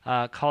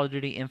 Call of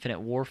Duty Infinite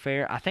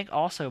Warfare. I think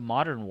also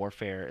Modern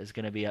Warfare is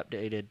going to be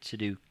updated to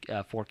do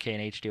 4K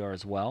and HDR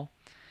as well.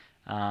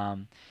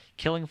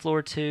 Killing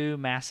Floor 2,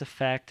 Mass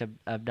Effect,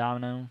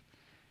 Andromeda.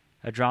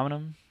 Is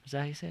that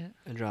how you say it?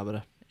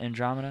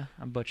 Andromeda.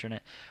 I'm butchering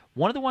it.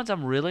 One of the ones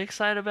I'm really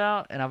excited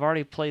about, and I've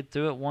already played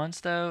through it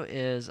once though,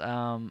 is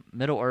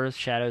Middle-earth: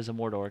 Shadows of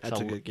Mordor. That's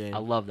a good game. I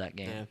love that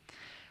game.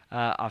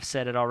 Yeah. I've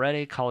said it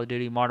already. Call of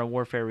Duty Modern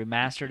Warfare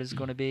Remastered is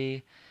going to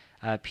be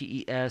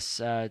PES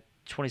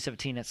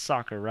 2017. It's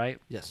soccer, right?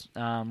 Yes.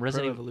 Pro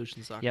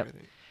Evolution Soccer, Yep. I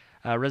think.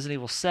 Resident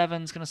Evil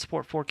 7 is going to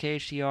support 4K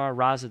HDR.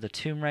 Rise of the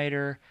Tomb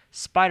Raider.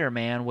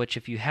 Spider-Man, which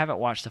if you haven't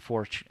watched the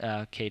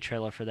 4K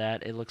trailer for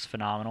that, it looks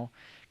phenomenal.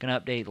 Going to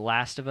update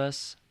Last of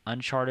Us,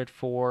 Uncharted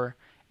 4,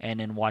 and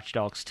then Watch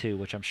Dogs 2,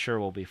 which I'm sure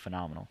will be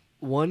phenomenal.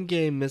 One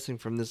game missing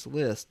from this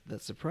list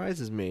that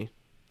surprises me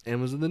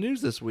and was in the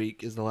news this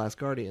week is The Last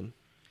Guardian.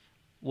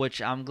 Which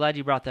I'm glad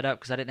you brought that up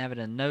because I didn't have it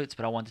in the notes,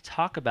 but I wanted to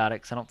talk about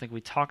it because I don't think we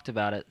talked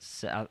about it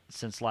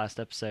since last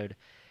episode.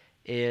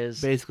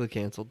 Basically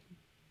canceled.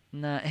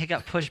 No, it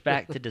got pushed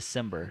back to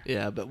December.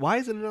 Yeah, but why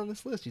isn't it on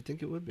this list? You'd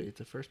think it would be. It's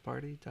a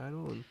first-party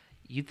title. And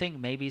You'd think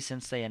maybe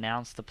since they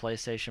announced the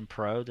PlayStation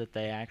Pro that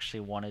they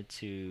actually wanted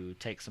to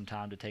take some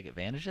time to take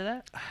advantage of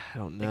that? I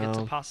don't know. Think it's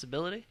a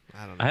possibility?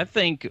 I don't know. I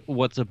think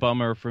what's a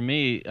bummer for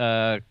me,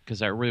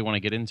 because I really want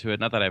to get into it,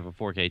 not that I have a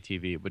 4K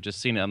TV, but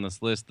just seeing it on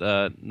this list,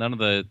 none of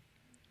the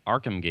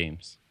Arkham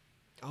games.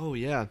 Oh,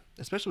 yeah.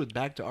 Especially with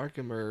Back to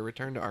Arkham or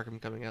Return to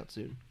Arkham coming out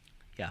soon.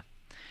 Yeah.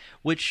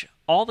 Which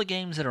all the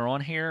games that are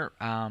on here,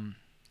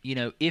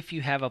 if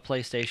you have a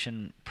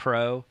PlayStation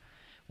Pro,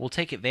 will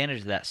take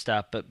advantage of that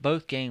stuff, but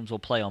both games will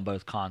play on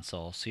both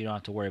consoles, so you don't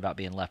have to worry about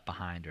being left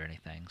behind or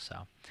anything.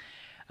 So,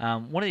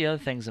 one of the other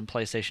things in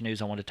PlayStation news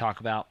I wanted to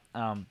talk about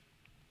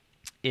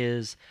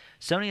is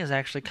Sony is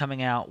actually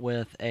coming out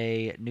with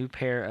a new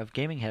pair of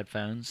gaming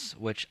headphones,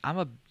 which I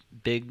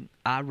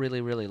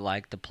really, really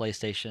like the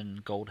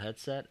PlayStation Gold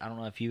headset. I don't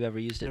know if you've ever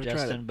used it, Never tried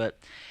Justin, it. but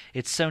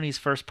it's Sony's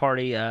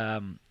first-party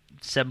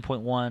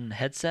 7.1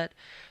 headset.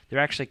 They're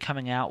actually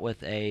coming out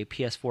with a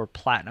PS4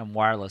 Platinum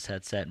wireless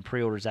headset, and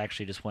pre-orders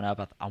actually just went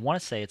up. I want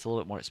to say it's a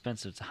little bit more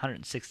expensive. It's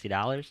 $160,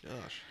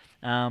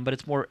 Gosh. but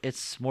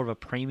it's more of a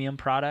premium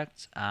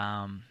product.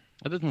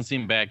 That doesn't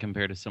seem bad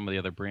compared to some of the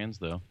other brands,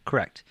 though.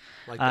 Correct.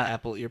 Like the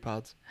Apple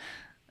EarPods.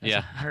 That's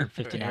Yeah.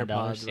 $159.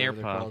 AirPods. whatever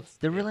they're called.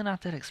 They're really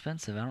not that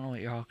expensive. I don't know what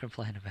you're all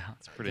complaining about.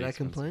 It's pretty Did I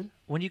expensive. complain?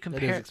 When you That is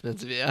compare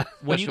expensive, yeah.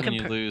 when you Especially when you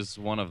compare lose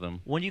one of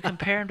them. when you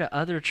compare them to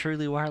other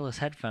truly wireless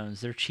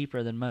headphones, they're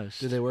cheaper than most.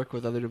 Do they work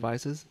with other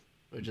devices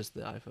or just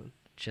the iPhone?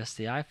 Just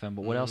the iPhone,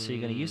 but what else are you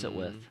going to use it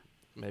with?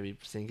 Maybe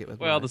sync it with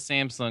Well, my- the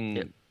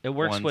Samsung. It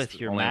works ones with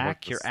your only work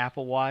Mac, your with-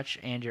 Apple Watch,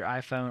 and your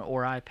iPhone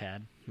or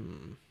iPad.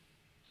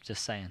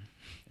 Just saying.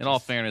 In all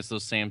fairness,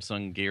 those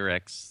Samsung Gear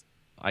X,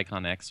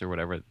 Icon X, or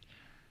whatever,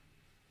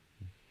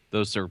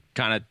 those are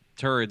kind of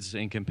turds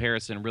in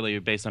comparison, really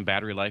based on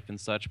battery life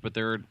and such. But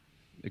they're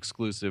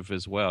exclusive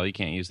as well. You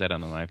can't use that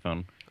on an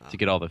iPhone to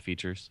get all the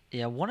features.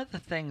 Yeah, one of the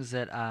things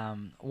I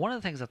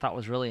thought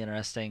was really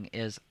interesting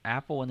is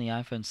Apple and the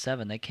iPhone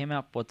 7, they came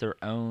out with their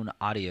own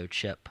audio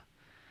chip.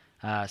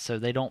 So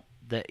the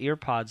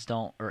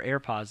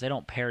AirPods, they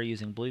don't pair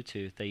using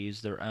Bluetooth. They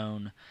use their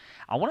own.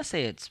 I want to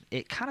say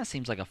it kind of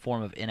seems like a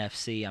form of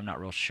NFC. I'm not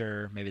real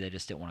sure. Maybe they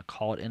just didn't want to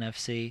call it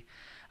NFC.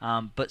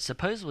 But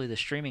supposedly the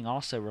streaming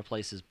also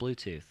replaces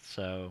Bluetooth.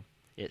 So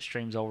it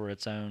streams over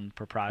its own Oh, I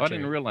proprietary.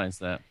 didn't realize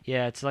that.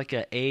 Yeah, it's like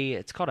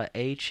it's called a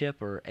A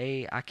chip or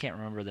I can't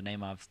remember the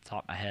name off the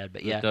top of my head,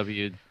 but The yeah.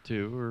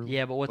 W2 or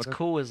Yeah, but what's whatever.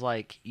 cool is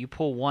like you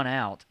pull one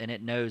out and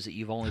it knows that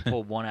you've only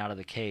pulled one out of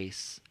the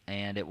case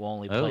and it will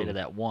only play Oh. to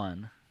that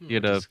one. You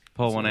had to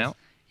pull one out?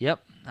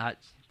 Yep, I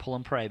pull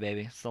and pray,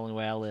 baby. It's the only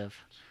way I live.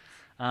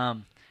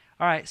 All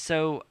right,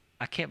 so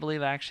I can't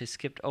believe I actually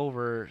skipped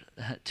over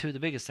two of the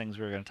biggest things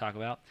we were going to talk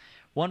about.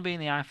 One being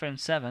the iPhone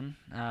 7.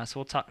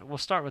 So we'll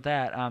start with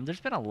that. There's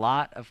been a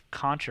lot of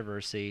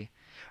controversy,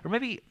 or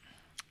maybe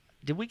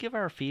did we give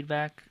our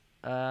feedback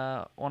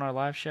on our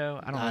live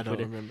show? I don't know if we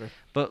did. remember.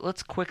 But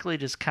let's quickly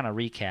just kind of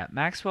recap.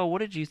 Maxwell, what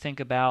did you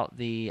think about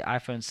the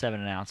iPhone 7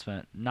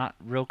 announcement? Not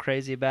real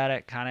crazy about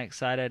it? Kind of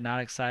excited? Not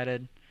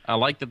excited? I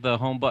like that the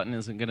home button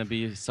isn't going to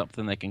be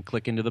something that can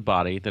click into the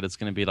body, that it's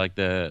going to be like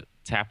the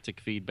taptic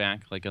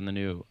feedback like on the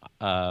new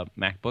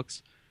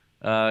MacBooks.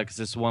 Because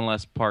it's one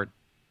less part,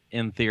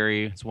 in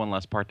theory, it's one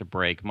less part to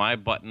break. My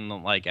button,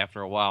 like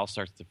after a while,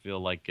 starts to feel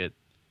like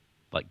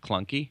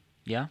clunky.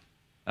 Yeah?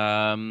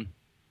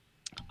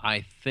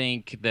 I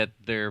think that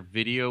their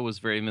video was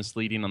very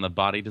misleading on the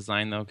body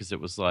design, though, because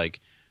it was like,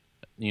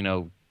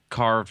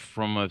 carved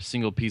from a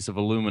single piece of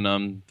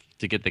aluminum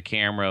to get the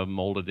camera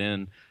molded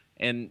in.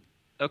 And,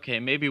 okay,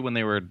 maybe when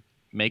they were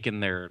making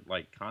their,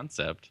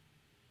 concept,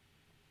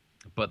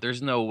 but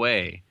there's no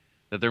way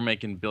that they're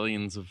making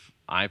billions of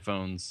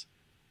iPhones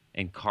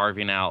and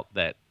carving out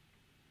that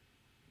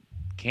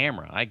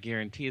camera. I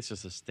guarantee it's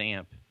just a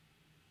stamp.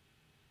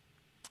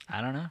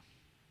 I don't know.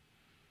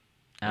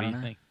 What do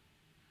you think?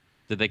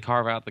 Did they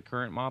carve out the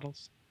current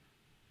models?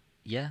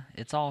 Yeah,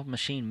 it's all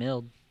machine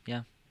milled.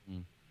 Yeah.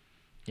 Mm.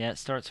 Yeah, it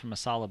starts from a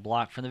solid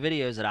block from the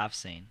videos that I've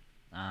seen.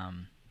 Now,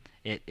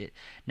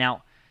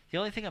 the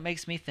only thing that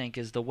makes me think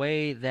is the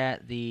way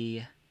that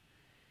it's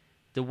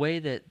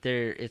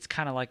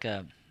kind of like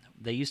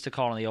they used to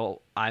call it on the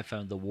old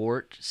iPhone the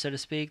wart, so to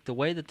speak. The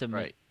way that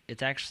Right.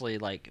 it's actually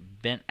like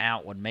bent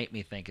out would make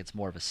me think it's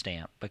more of a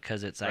stamp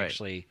because it's Right.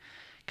 actually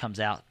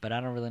comes out. But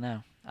I don't really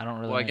know. I don't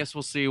really. Well, I know. guess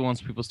we'll see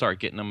once people start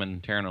getting them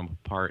and tearing them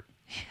apart.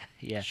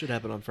 Yeah. Should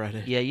happen on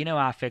Friday. Yeah,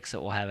 iFixit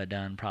will have it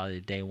done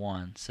probably day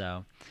one.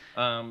 So.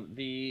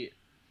 The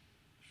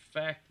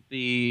fact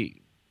the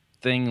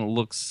thing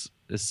looks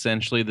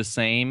essentially the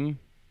same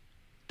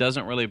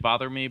doesn't really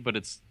bother me, but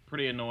it's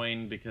pretty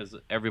annoying because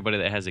everybody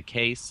that has a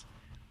case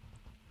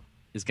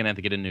is going to have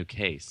to get a new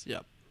case.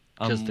 Yep.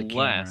 Just the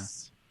camera.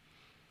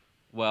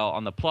 Well,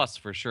 on the Plus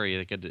for sure,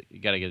 you got to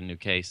get a new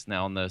case.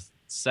 Now on the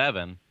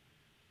 7,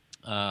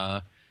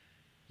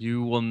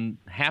 you will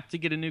have to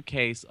get a new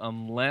case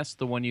unless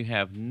the one you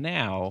have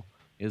now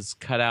is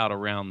cut out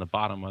around the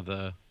bottom of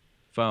the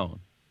phone.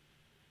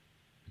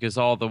 Because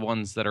all the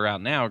ones that are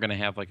out now are going to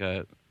have like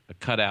a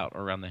cutout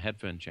around the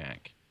headphone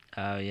jack.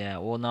 Oh yeah.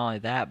 Well, not only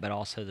that, but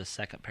also the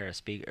second pair of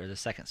speaker or the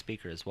second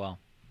speaker as well.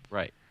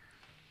 Right.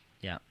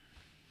 Yeah.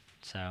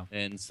 So.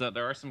 And so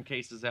there are some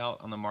cases out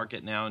on the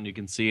market now, and you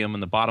can see them in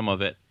the bottom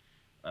of it.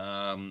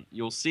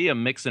 You'll see a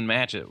mix and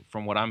match it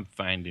from what I'm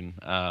finding.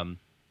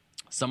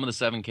 Some of the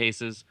 7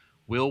 cases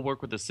will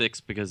work with the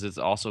 6 because it's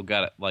also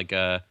got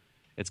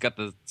it's got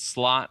the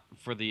slot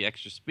for the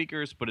extra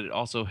speakers, but it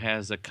also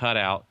has a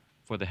cutout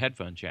for the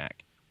headphone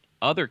jack.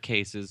 Other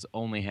cases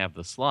only have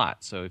the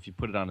slot, so if you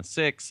put it on a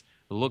 6,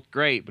 it'll look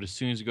great, but as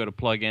soon as you go to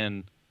plug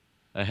in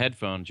a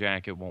headphone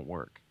jack, it won't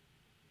work.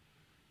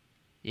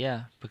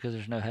 Yeah, because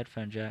there's no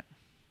headphone jack.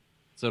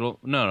 So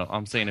no,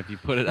 I'm saying if you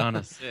put it on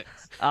a 6,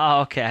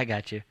 Oh, okay, I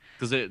got you.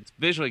 because it's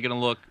visually going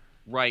to look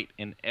right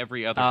in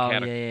every other Oh,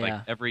 category. yeah.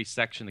 Like every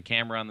section, the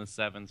camera on the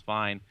 7's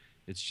fine.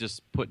 It's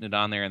just putting it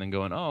on there and then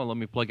going, oh, let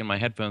me plug in my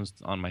headphones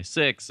on my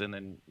 6, and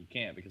then you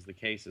can't because the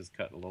case is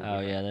cut a little Oh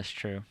bit. yeah, that's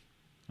true.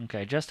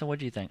 Okay, Justin, what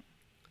do you think?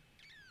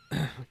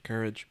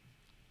 Courage.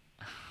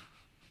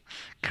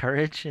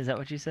 Courage? Is that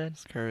what you said?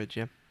 It's courage,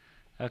 yeah.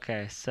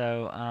 Okay,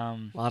 so A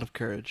lot of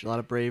courage, a lot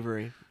of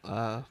bravery.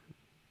 I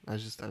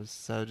was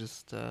so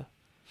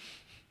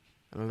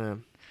I don't know.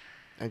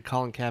 And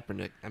Colin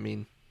Kaepernick, I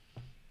mean,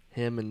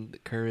 him and the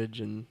courage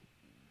and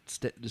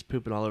just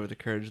pooping all over the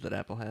courage that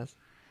Apple has.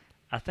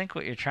 I think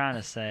what you're trying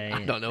to say.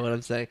 I don't know what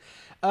I'm saying.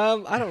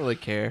 I don't really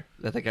care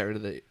that they got rid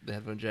of the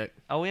headphone jack.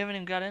 Oh, we haven't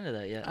even got into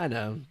that yet. I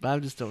know, but I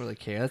just don't really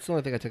care. That's the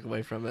only thing I took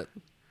away from it.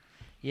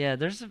 Yeah,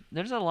 there's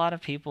a lot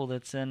of people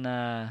that's in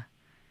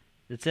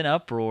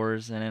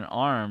uproars and in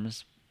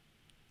arms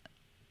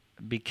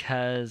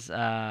because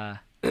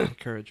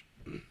Courage.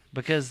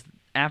 because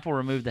Apple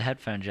removed the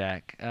headphone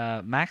jack.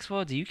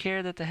 Maxwell, do you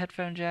care that the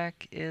headphone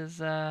jack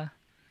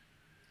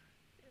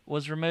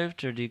was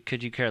removed, or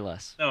could you care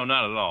less? No,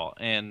 not at all.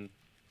 And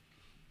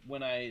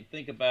when I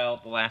think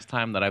about the last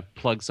time that I've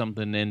plugged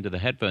something into the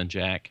headphone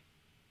jack,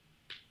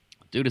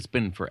 dude, it's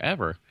been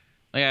forever.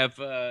 Like I have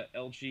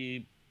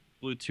LG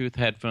Bluetooth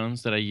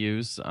headphones that I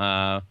use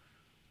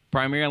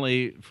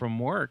primarily from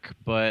work,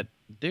 but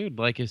dude,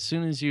 like as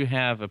soon as you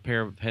have a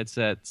pair of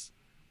headsets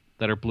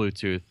that are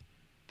Bluetooth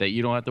that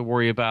you don't have to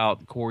worry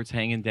about cords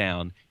hanging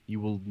down,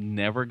 you will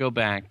never go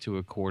back to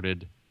a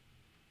corded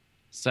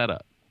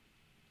setup.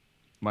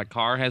 My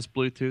car has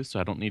Bluetooth, so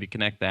I don't need to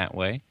connect that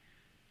way.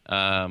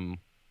 And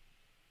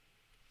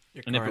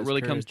if it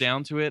really comes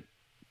down to it,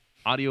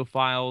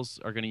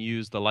 audiophiles are going to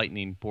use the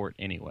Lightning port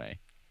anyway.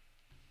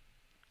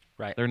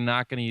 Right. They're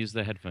not going to use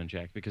the headphone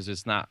jack because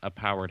it's not a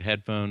powered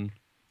headphone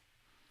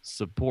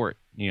support,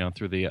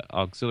 through the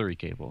auxiliary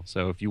cable.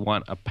 So if you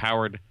want a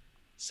powered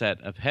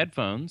set of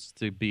headphones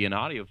to be an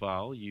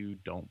audiophile, you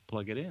don't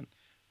plug it in.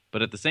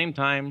 But at the same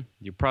time,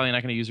 you're probably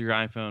not going to use your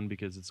iPhone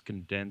because it's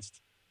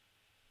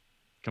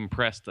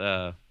compressed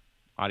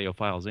audio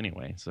files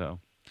anyway. So,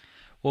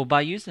 well,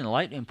 by using the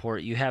Lightning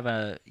port, you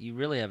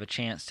really have a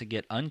chance to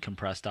get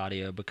uncompressed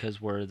audio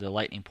because where the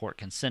Lightning port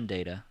can send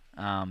data.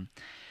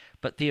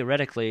 But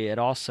theoretically, it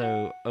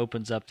also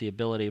opens up the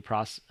ability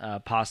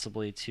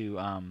possibly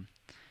to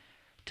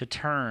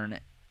turn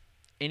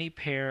any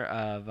pair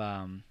of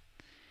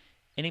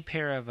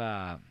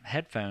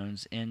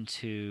headphones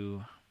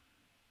into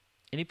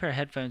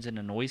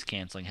noise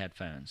canceling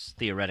headphones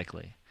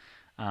theoretically,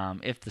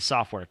 if the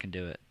software can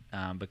do it,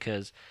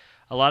 because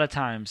a lot of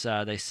times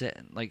they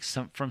said, like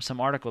from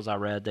some articles I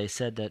read, they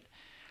said that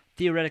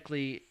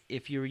theoretically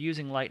if you were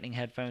using Lightning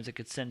headphones that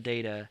could send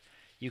data,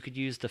 you could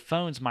use the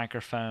phone's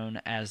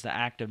microphone as the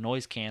active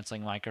noise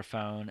canceling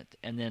microphone,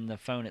 and then the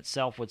phone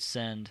itself would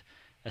send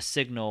a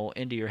signal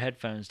into your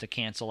headphones to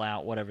cancel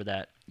out whatever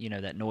that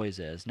noise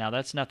is. Now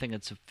that's nothing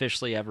that's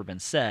officially ever been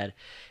said.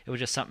 It was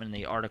just something in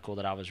the article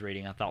that I was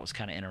reading I thought was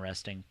kind of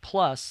interesting.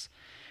 Plus,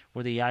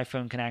 where the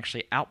iPhone can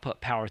actually output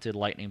power through the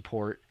Lightning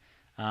port,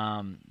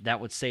 that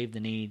would save the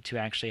need to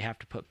actually have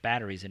to put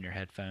batteries in your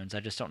headphones.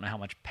 I just don't know how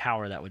much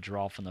power that would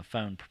draw from the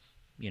phone,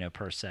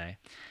 per se.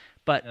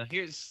 But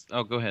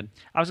go ahead.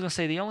 I was going to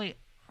say the only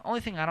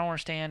thing I don't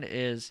understand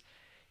is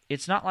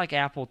it's not like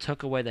Apple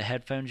took away the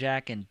headphone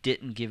jack and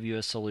didn't give you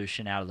a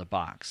solution out of the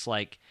box.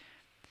 Like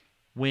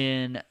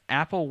when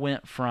Apple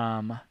went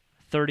from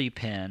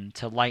 30-pin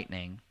to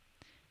Lightning,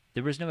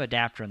 there was no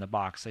adapter in the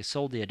box. They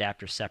sold the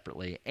adapter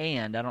separately.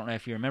 And I don't know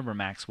if you remember,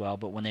 Maxwell,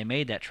 but when they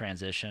made that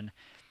transition,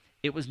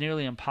 it was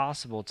nearly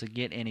impossible to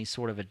get any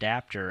sort of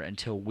adapter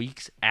until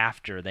weeks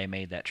after they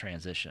made that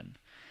transition.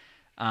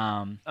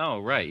 Oh,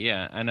 right,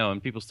 yeah, I know,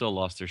 and people still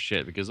lost their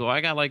shit because, I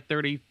got like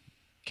 30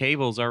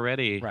 cables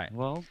already. Right.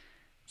 Well,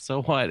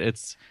 so what?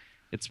 It's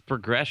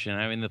progression.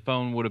 I mean, the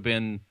phone would have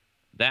been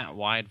that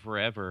wide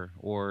forever,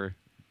 or,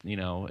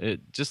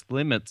 it just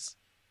limits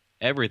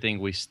everything.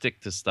 We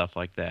stick to stuff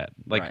like that.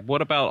 Like, right.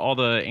 What about all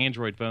the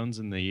Android phones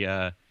and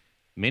the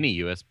mini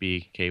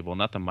USB cable,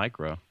 not the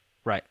micro?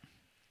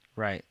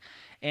 Right.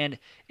 And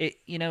it,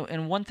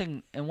 and one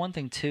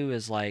thing too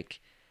is like,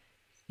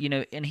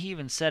 and he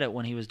even said it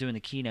when he was doing the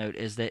keynote,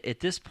 is that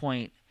at this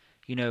point,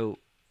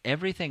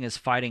 everything is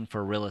fighting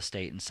for real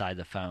estate inside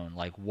the phone.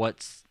 Like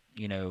what's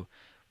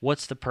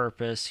the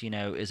purpose?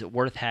 Is it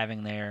worth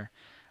having there?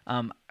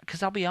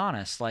 Because I'll be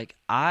honest, like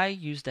I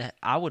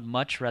would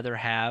much rather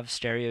have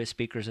stereo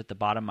speakers at the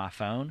bottom of my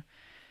phone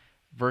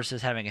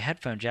versus having a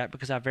headphone jack,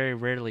 because I very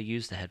rarely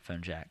use the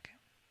headphone jack.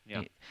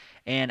 Yeah.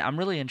 And I'm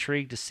really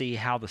intrigued to see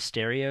how the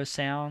stereo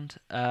sound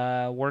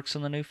works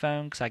on the new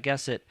phone, because I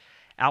guess it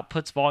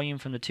outputs volume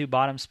from the two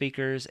bottom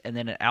speakers, and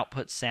then it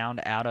outputs sound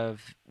out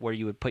of where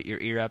you would put your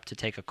ear up to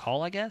take a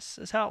call, I guess,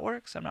 is how it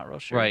works. I'm not real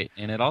sure. Right,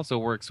 and it also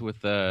works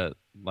with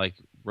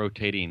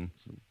rotating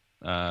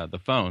the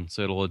phone,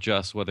 so it'll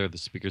adjust whether the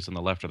speaker's on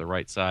the left or the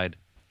right side.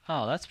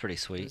 Oh, that's pretty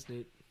sweet. That's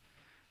neat.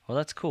 Well,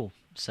 that's cool.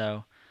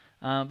 So,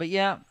 but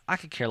yeah, I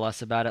could care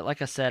less about it.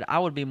 Like I said, I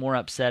would be more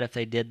upset if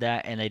they did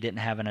that and they didn't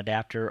have an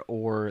adapter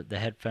or the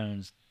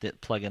headphones that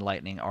plug in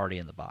Lightning already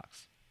in the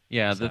box.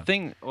 Yeah, the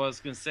thing I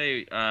was going to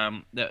say,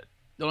 that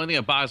the only thing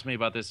that bothers me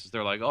about this is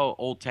they're like, oh,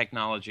 old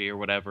technology or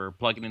whatever,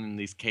 plugging in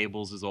these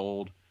cables is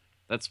old.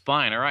 That's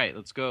fine. All right,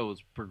 let's go.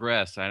 Let's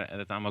progress.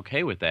 I'm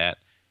okay with that,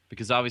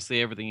 because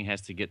obviously everything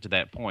has to get to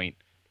that point.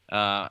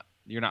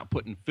 You're not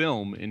putting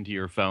film into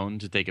your phone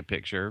to take a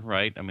picture,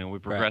 right? I mean, we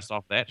progressed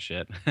off that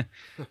shit.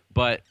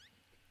 But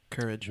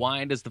Courage.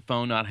 why does the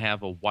phone not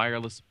have a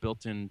wireless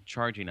built-in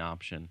charging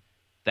option?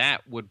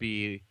 That would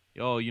be...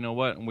 oh, you know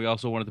what? And we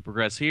also wanted to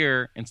progress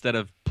here instead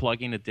of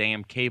plugging a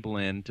damn cable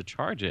in to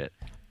charge it.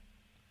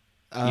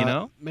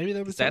 Maybe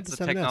there was that's the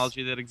the 7S.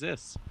 technology that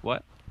exists.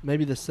 What?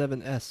 Maybe the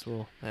 7S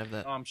will have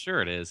that. Oh, I'm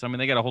sure it is. I mean,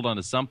 they got to hold on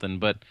to something,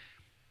 but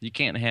you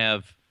can't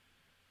have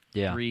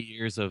 3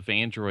 years of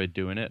Android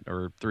doing it,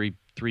 or three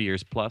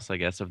years plus, I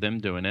guess, of them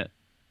doing it.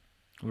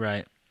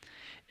 Right.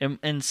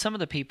 And some of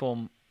the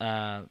people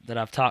that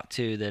I've talked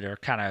to that are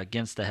kind of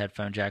against the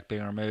headphone jack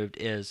being removed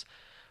is,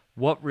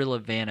 what real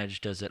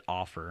advantage does it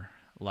offer?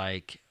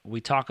 Like,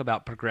 we talk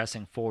about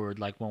progressing forward,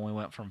 like when we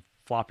went from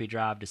floppy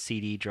drive to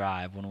CD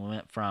drive, when we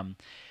went from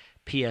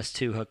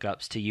PS2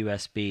 hookups to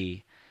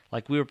USB.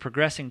 Like, we were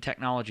progressing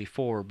technology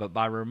forward, but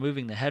by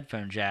removing the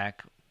headphone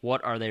jack,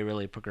 what are they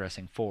really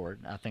progressing forward?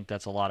 I think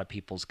that's a lot of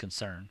people's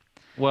concern.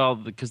 Well,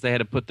 because they had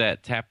to put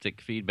that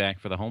taptic feedback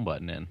for the home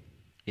button in.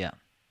 Yeah.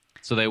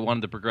 So they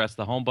wanted to progress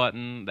the home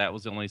button. That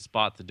was the only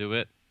spot to do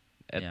it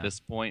at Yeah. this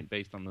point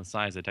based on the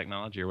size of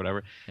technology or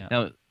whatever. Yeah.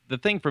 Now, the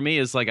thing for me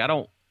is, like,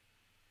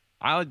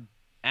 I would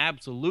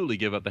absolutely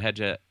give up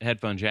the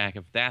headphone jack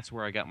if that's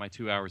where I got my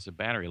 2 hours of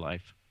battery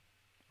life.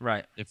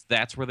 Right. If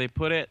that's where they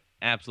put it,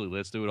 absolutely.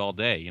 Let's do it all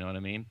day. You know what I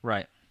mean?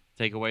 Right.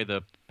 Take away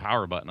the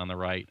power button on the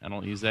right. I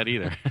don't use that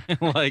either.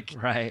 Like,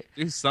 Right.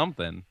 do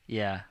something.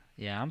 Yeah.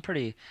 Yeah, I'm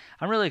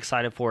really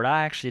excited for it.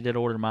 I actually did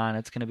order mine.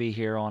 It's going to be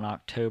here on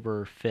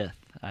October 5th,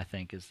 I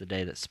think, is the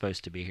day that's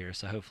supposed to be here.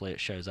 So hopefully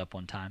it shows up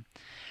on time.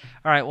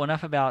 All right, well,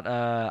 enough about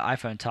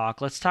iPhone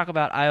talk. Let's talk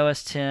about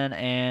iOS 10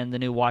 and the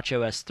new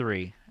watchOS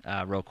 3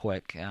 real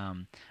quick. I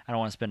don't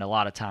want to spend a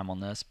lot of time on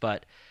this,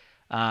 but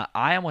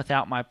I am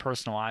without my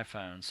personal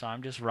iPhone, so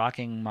I'm just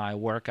rocking my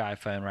work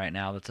iPhone right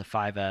now that's a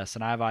 5S,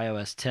 and I have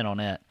iOS 10 on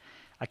it.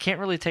 I can't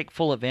really take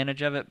full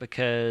advantage of it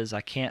because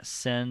I can't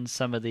send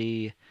some of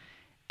the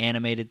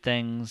animated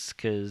things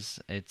because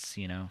it's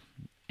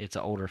it's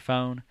an older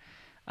phone.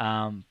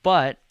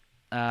 But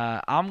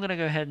I'm gonna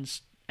go ahead and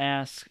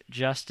ask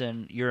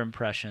Justin your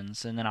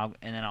impressions, and then I'll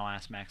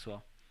ask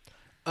Maxwell.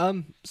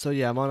 So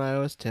yeah, I'm on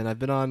iOS 10. I've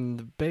been on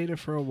the beta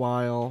for a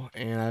while,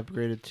 and I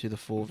upgraded to the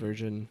full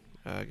version.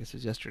 I guess it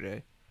was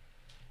yesterday.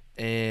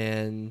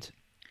 And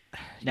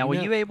Now, were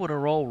you able to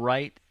roll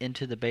right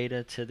into the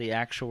beta to the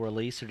actual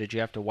release, or did you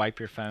have to wipe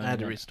your phone? I had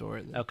to restore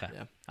it. Okay.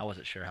 Yeah. I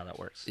wasn't sure how that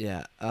works.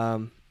 Yeah.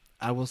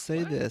 I will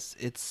say this: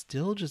 it's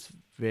still just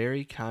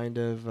very kind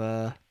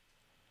of,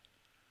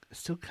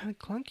 still kind of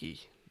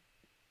clunky.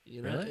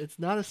 You know, Really? it's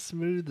not as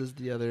smooth as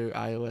the other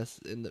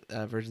iOS in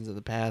the versions of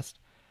the past.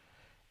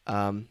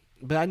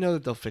 But I know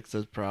that they'll fix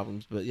those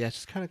problems. But yeah, it's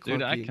just kind of clunky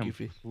Dude, I and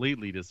goofy.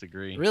 completely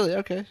disagree. Really?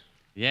 Okay.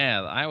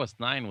 Yeah, the iOS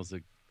 9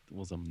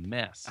 was a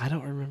mess. I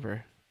don't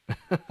remember.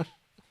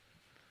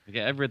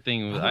 Yeah,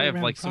 everything. I don't I have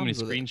remember like so many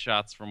problems with it.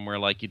 screenshots from where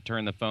like you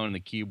turn the phone and the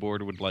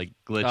keyboard would like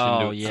glitch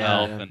Oh, into yeah.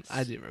 itself, Yeah, and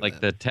I do remember like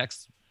that. the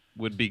text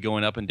would be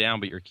going up and down,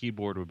 but your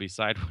keyboard would be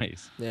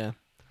sideways. Yeah.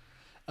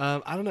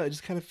 I don't know. It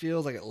just kind of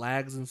feels like it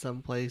lags in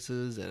some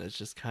places, and it's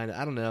just kind of,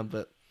 I don't know.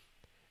 But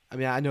I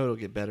mean, I know it'll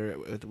get better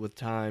with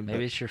time.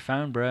 Maybe it's your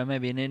phone, bro.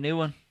 Maybe you need a new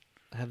one.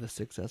 but I have the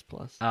 6S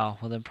Plus. Oh,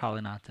 well, then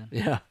probably not then.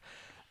 Yeah.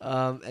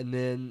 And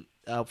then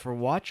for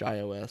Watch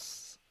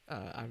iOS,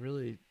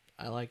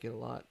 I like it a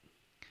lot.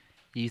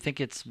 Do you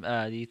think it's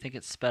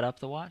sped up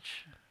the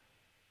watch?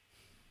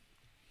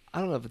 I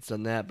don't know if it's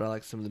done that, but I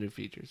like some of the new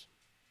features.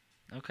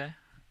 Okay.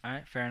 All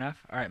right. Fair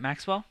enough. All right,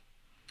 Maxwell.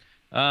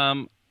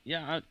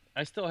 Yeah,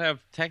 I still have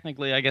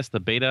technically, I guess, the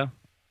beta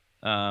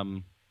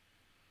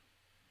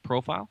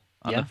profile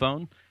on Yeah. the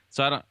phone.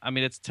 So I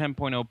mean, it's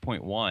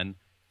 10.0.1.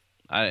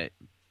 I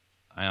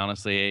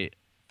honestly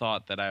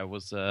thought that I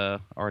was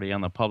already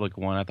on the public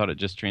one. I thought it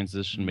just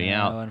transitioned me No,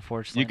 out.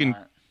 unfortunately You can-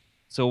 not.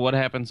 So what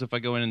happens if I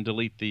go in and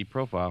delete the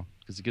profile?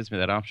 Because it gives me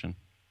that option.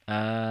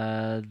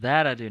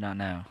 That I do not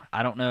know.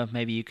 I don't know if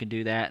maybe you can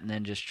do that and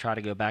then just try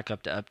to go back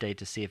up to update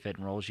to see if it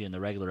enrolls you in the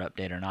regular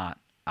update or not.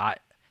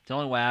 The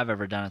only way I've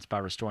ever done it's by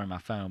restoring my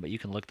phone, but you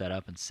can look that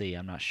up and see.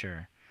 I'm not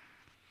sure.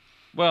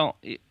 Well,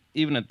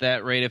 even at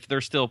that rate, if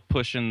they're still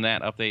pushing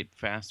that update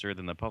faster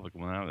than the public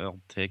one, they'll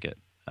take it.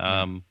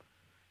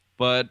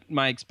 But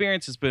my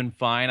experience has been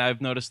fine.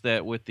 I've noticed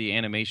that with the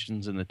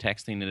animations and the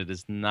texting, it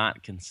is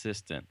not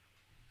consistent.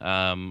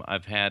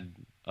 I've had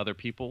other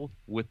people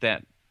with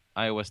that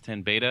iOS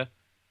 10 beta,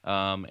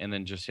 and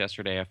then just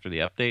yesterday after the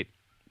update.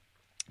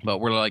 But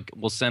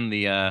we'll send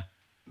the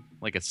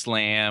like a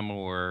slam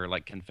or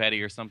like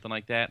confetti or something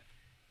like that,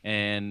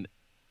 and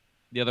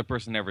the other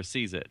person never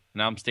sees it.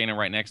 Now I'm standing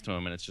right next to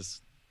him, and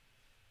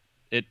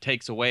it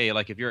takes away.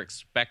 Like if you're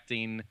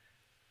expecting,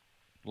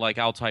 like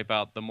I'll type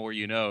out the more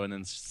you know, and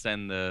then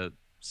send the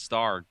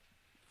star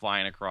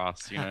flying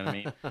across. You know what I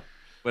mean?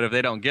 But if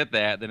they don't get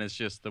that, then it's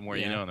just the more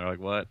you Yeah. know, and they're like,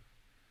 "What?"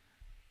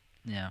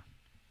 Yeah.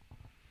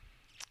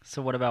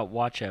 So what about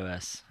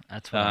watchOS?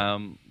 That's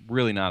what.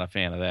 Really not a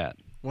fan of that.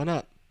 Why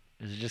not?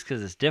 Is it just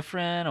because it's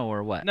different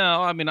or what?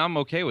 No, I mean I'm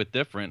okay with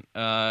different.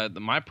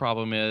 My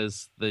problem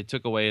is they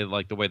took away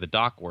like the way the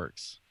dock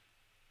works.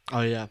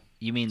 Oh yeah.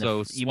 You mean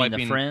So you mean the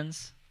swiping-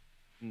 friends?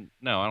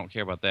 No, I don't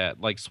care about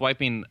that. Like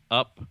swiping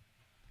up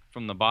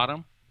from the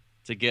bottom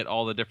to get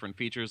all the different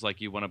features, like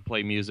you want to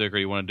play music or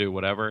you want to do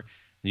whatever,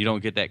 you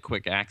don't get that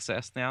quick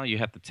access now. You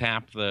have to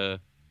tap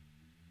the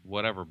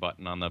whatever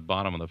button on the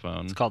bottom of the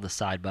phone, It's called the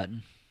side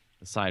button.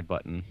 the side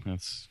button.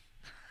 That's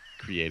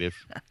creative.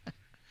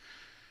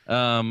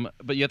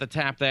 But you have to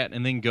tap that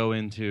and then go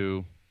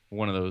into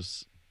one of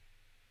those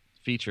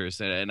features,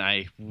 and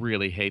I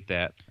really hate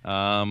that.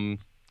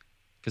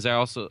 Because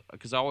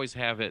I always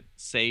have it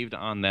saved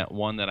on that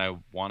one that I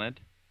wanted.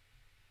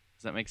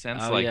 Does that make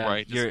sense? Oh, like yeah. where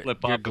I just Your- flip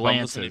your up. If I'm listening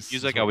glances to is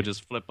music, what I would you-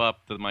 just flip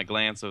up to my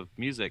glance of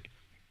music,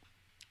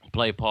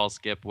 play, pause,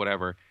 skip,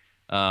 whatever.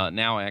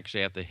 Now I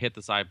actually have to hit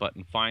the side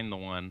button, find the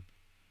one,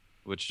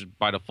 which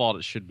by default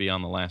it should be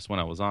on the last one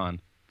I was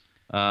on.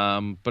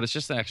 But it's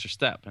just an extra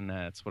step, and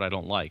that's what I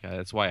don't like.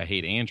 That's why I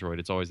hate Android.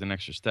 It's always an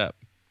extra step.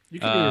 You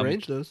can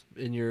rearrange those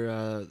in your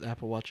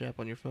Apple Watch app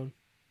on your phone.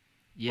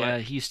 Yeah,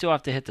 you still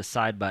have to hit the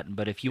side button,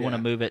 but if you want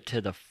to move it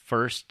to the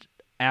first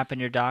app in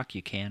your dock,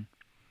 you can.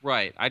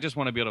 Right. I just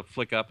want to be able to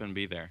flick up and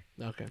be there.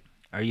 Okay.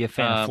 Are you a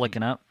fan of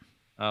flicking up?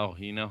 Oh,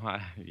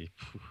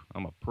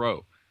 I'm a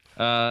pro.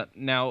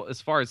 Now,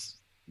 as far as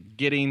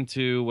getting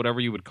to whatever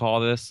you would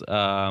call this,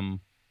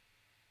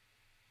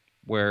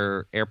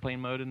 where airplane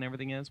mode and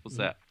everything is, what's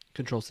that?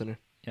 Control center.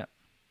 Yeah.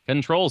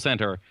 Control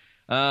center.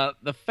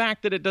 The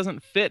fact that it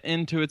doesn't fit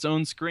into its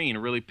own screen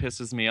really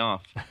pisses me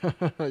off.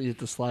 You have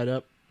to slide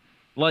up.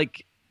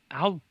 Like,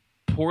 how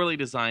poorly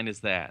designed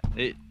is that?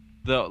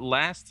 The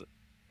last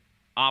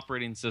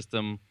operating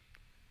system,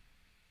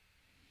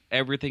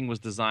 everything was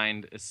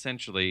designed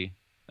essentially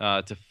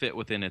to fit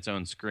within its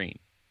own screen.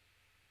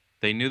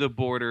 They knew the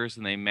borders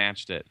and they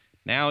matched it.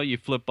 Now you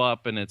flip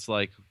up and it's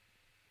like,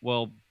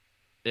 well,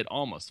 it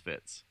almost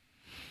fits.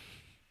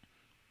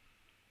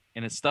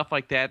 And it's stuff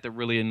like that that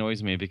really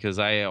annoys me because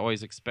I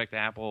always expect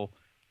Apple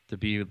to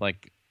be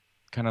like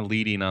kind of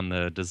leading on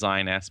the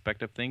design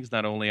aspect of things,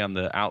 not only on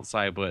the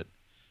outside but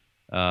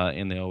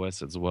in the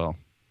OS as well.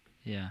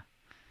 Yeah.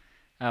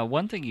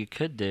 One thing you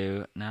could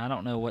do, now I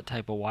don't know what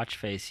type of watch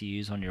face you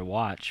use on your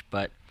watch,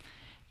 but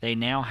they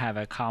now have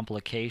a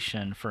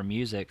complication for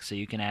music, so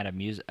you can add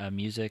a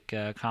music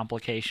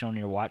complication on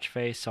your watch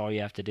face. All you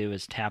have to do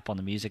is tap on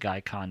the music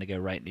icon to go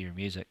right into your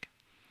music.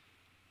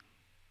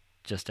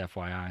 Just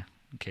FYI,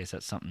 in case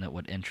that's something that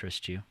would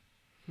interest you.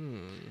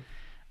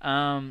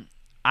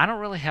 I don't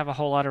really have a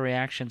whole lot of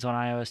reactions on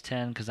iOS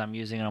 10 because I'm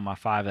using it on my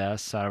 5S,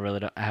 so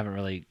I haven't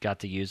really got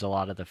to use a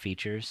lot of the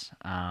features.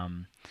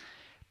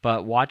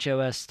 But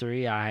WatchOS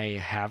 3 I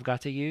have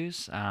got to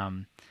use.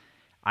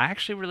 I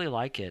actually really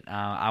like it.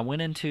 I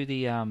went into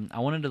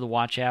the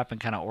Watch app and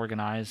kind of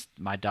organized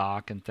my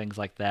dock and things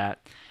like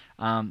that.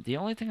 The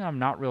only thing I'm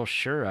not real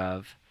sure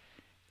of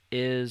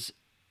is,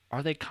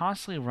 are they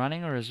constantly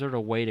running, or is there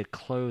a way to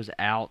close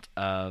out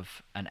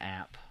of an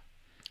app?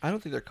 I don't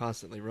think they're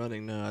constantly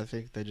running. No, I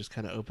think they just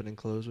kind of open and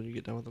close when you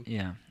get done with them.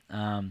 Yeah.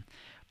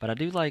 But I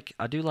do like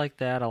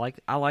that.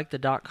 I like the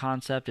dock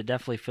concept. It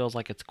definitely feels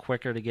like it's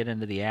quicker to get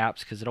into the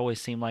apps because it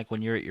always seemed like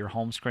when you're at your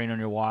home screen on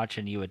your watch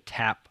and you would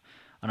tap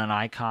on an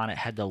icon, it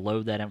had to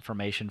load that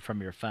information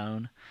from your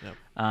phone. Yep.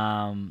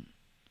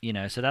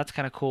 So that's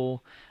kind of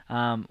cool.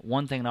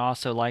 One thing I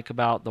also like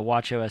about the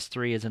WatchOS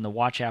 3 is in the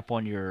Watch app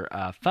on your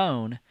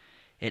phone,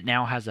 it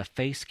now has a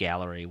face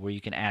gallery where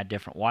you can add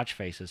different watch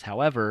faces.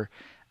 However,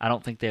 I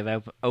don't think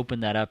they've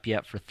opened that up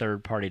yet for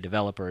third-party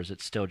developers.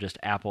 It's still just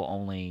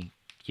Apple-only,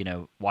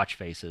 watch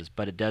faces.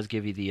 But it does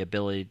give you the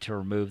ability to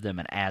remove them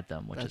and add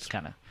them, which is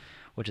kind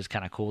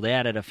of cool. They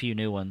added a few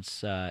new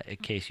ones in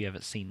case you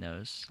haven't seen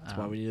those. That's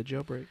why we need a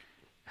jailbreak.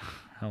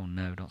 Oh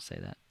no, don't say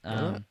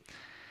that.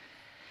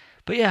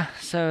 But yeah,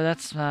 so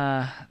that's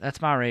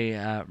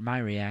my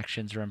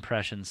reactions or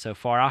impressions so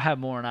far. I'll have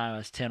more on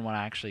iOS 10 when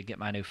I actually get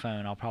my new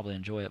phone. I'll probably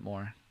enjoy it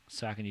more,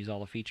 so I can use all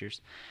the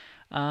features.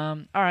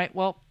 All right,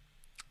 well,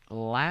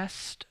 I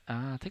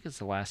think it's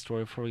the last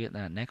story before we get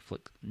that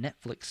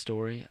Netflix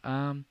story.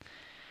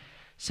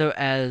 So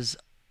as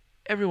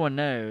everyone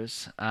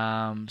knows,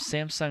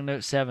 Samsung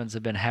Note 7s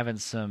have been having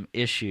some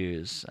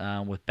issues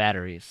with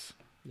batteries.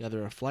 Yeah,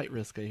 they're a flight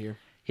risk, I hear.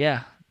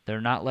 Yeah,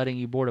 they're not letting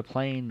you board a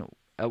plane.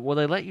 Will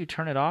they let you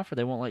turn it off, or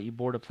they won't let you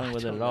board a plane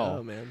with it at all?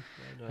 Oh man.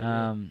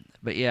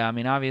 But yeah, I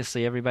mean,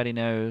 obviously everybody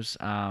knows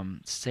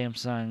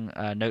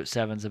Samsung Note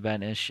 7s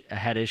have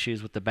had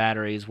issues with the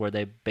batteries where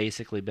they've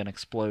basically been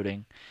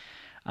exploding.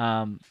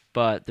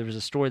 But there was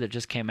a story that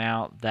just came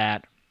out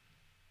that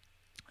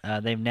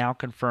they've now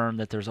confirmed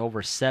that there's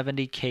over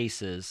 70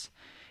 cases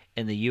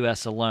in the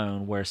U.S.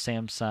 alone where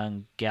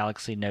Samsung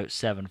Galaxy Note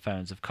 7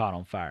 phones have caught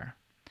on fire.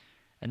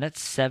 And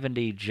that's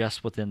 70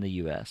 just within the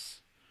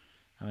U.S.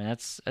 I mean,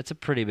 that's a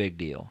pretty big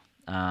deal.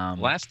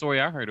 Last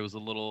story I heard, it was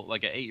an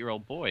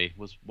 8-year-old boy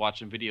was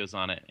watching videos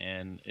on it,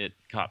 and it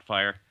caught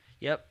fire.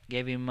 Yep,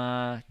 gave him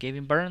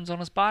burns on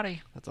his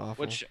body. That's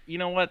awful. Which, you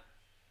know what,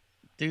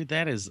 dude,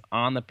 that is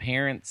on the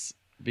parents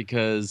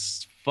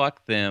because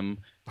fuck them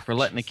for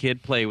letting a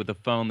kid play with a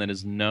phone that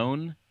is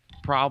known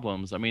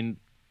problems. I mean,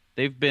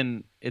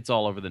 it's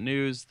all over the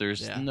news.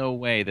 There's no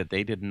way that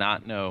they did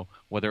not know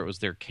whether it was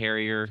their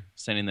carrier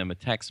sending them a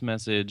text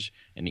message,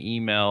 an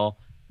email,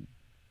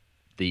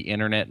 the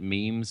internet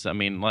memes. I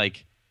mean, that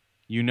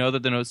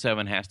the Note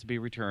 7 has to be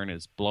returned.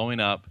 It's blowing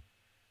up.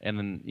 And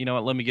then, you know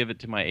what? Let me give it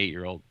to my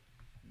 8-year-old.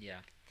 Yeah.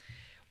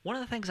 One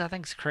of the things I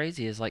think is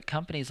crazy is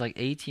companies like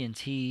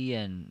AT&T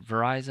and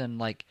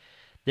Verizon,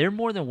 they're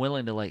more than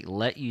willing to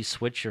let you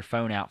switch your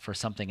phone out for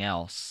something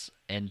else.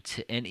 And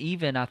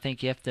even I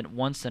think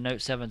once the Note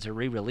 7s are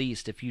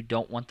re-released, if you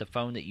don't want the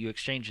phone that you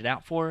exchanged it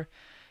out for,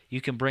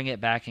 you can bring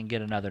it back and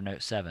get another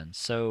Note 7.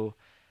 So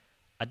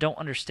I don't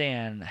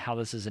understand how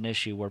this is an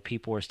issue where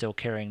people are still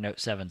carrying Note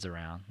 7s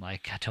around.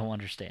 I don't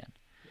understand.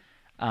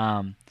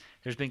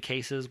 there's been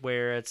cases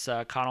where it's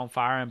caught on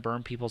fire and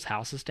burned people's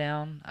houses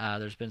down.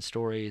 There's been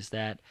stories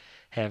that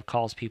have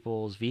caused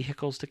people's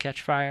vehicles to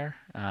catch fire.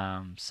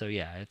 So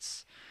yeah,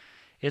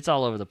 it's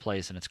all over the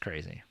place and it's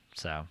crazy.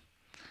 So I'm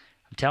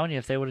telling you,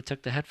 if they would have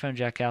took the headphone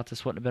jack out,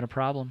 this wouldn't have been a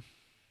problem.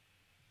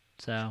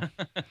 So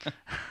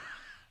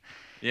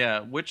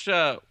Yeah, which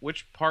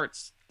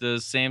parts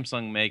does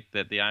Samsung make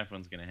that the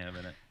iPhone's going to have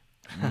in it?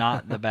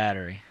 not the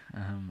battery,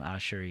 I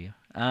assure you.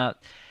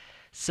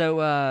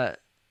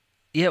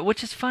 Yeah,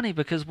 which is funny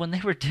because when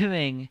they were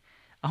doing,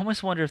 I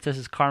almost wonder if this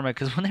is karma,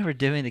 because when they were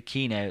doing the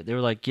keynote, they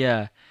were like,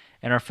 yeah,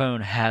 and our phone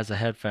has a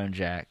headphone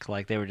jack.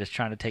 Like they were just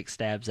trying to take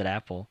stabs at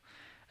Apple.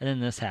 And then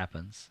this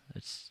happens.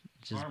 It's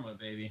just Karma,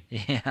 baby.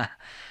 Yeah.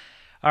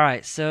 All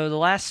right, so the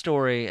last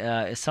story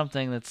is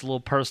something that's a little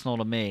personal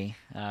to me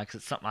because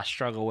it's something I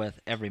struggle with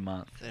every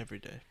month Every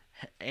day.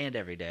 and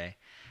every day.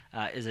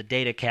 Is a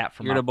data cap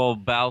for my... Irritable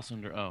bowel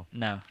syndrome. Oh.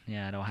 No,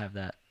 yeah, I don't have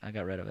that. I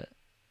got rid of it.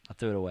 I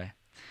threw it away.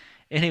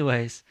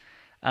 Anyways,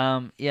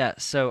 yeah,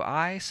 so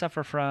I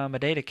suffer from a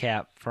data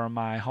cap for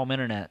my home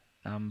internet.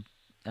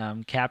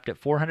 I'm capped at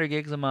 400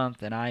 gigs a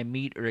month, and I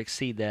meet or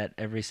exceed that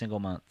every single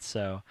month.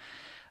 So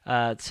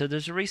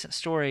there's a recent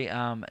story.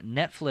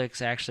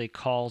 Netflix actually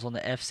calls on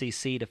the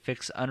FCC to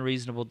fix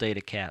unreasonable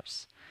data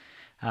caps.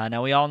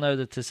 Now, we all know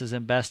that this is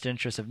in best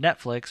interest of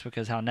Netflix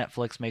because how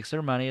Netflix makes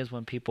their money is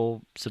when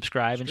people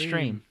subscribe and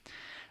stream.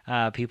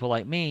 People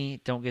like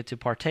me don't get to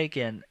partake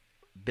in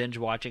binge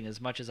watching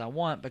as much as I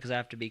want because I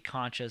have to be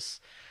conscious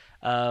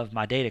of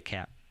my data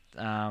cap.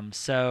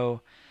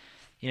 So,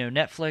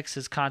 Netflix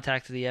has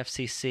contacted the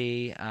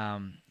FCC,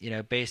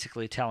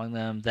 basically telling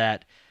them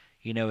that,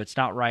 it's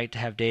not right to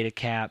have data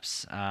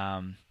caps,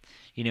 and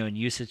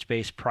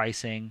usage-based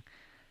pricing.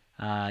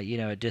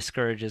 It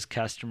discourages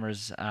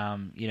customers,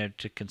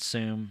 to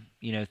consume,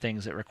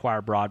 things that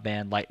require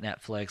broadband like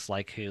Netflix,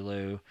 like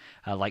Hulu,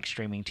 like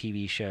streaming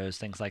TV shows,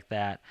 things like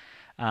that.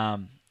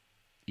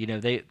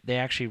 They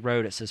actually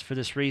wrote, it says, for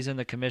this reason,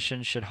 the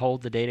commission should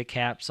hold the data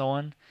caps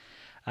on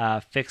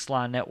fixed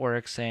line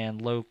networks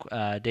and low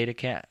data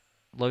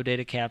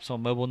caps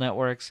on mobile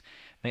networks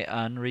may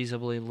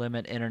unreasonably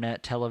limit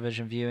internet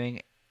television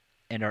viewing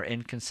and are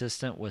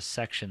inconsistent with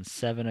Section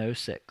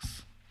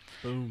 706.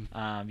 Boom.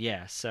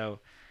 So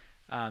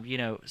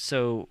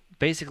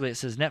basically it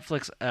says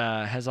Netflix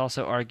has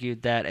also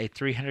argued that a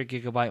 300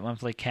 gigabyte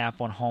monthly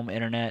cap on home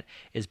internet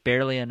is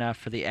barely enough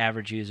for the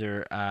average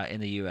user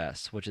in the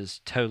U.S., which is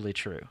totally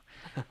true.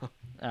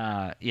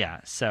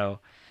 So,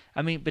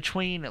 I mean,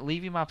 between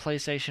leaving my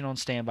PlayStation on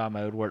standby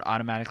mode where it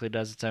automatically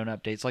does its own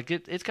updates, like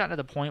it's gotten to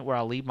the point where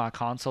I leave my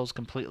consoles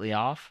completely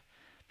off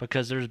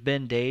because there's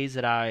been days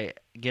that I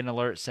get an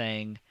alert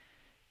saying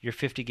you're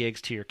 50 gigs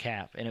to your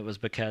cap, and it was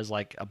because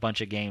like a bunch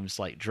of games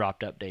like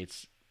dropped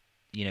updates,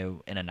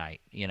 in a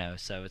night,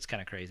 so it's kind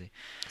of crazy.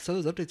 So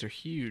those updates are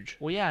huge.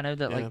 Well, yeah, I know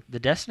that like the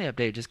Destiny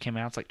update just came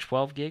out. It's like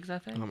 12 gigs, I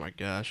think. Oh my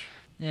gosh.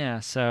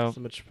 Yeah, so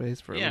much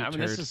space for a Yeah, little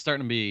this turd. is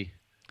starting to be.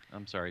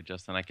 I'm sorry,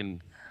 Justin.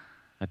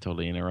 I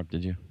totally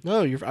interrupted you.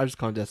 No, I was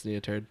calling Destiny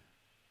a turd.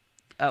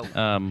 oh,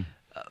 I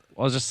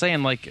was just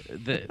saying, like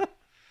the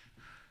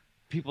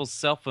people's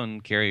cell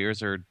phone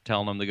carriers are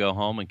telling them to go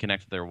home and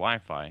connect to their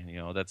Wi-Fi.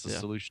 That's the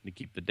solution to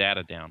keep the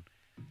data down.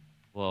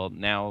 Well,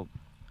 now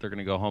they're going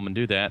to go home and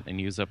do that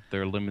and use up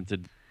their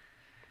limited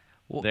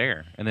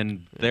there, and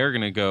then they're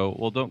going to go,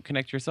 well, don't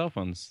connect your cell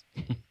phones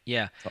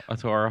yeah.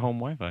 to our home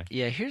Wi-Fi.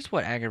 Yeah, here's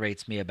what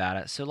aggravates me about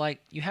it. So, like,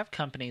 you have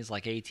companies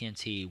like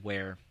AT&T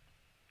where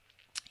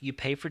you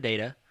pay for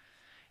data,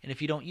 and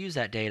if you don't use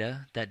that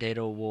data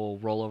will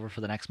roll over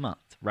for the next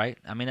month, right?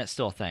 I mean, that's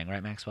still a thing,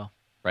 right, Maxwell?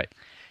 Right.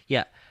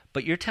 Yeah,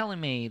 but you're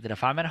telling me that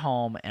if I'm at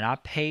home and I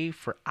pay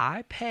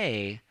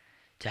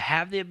to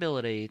have the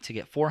ability to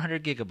get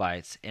 400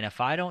 gigabytes, and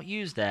if I don't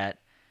use that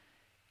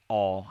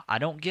all, I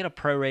don't get a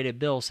prorated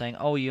bill saying,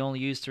 oh, you only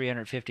use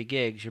 350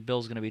 gigs, your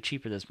bill's going to be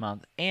cheaper this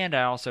month, and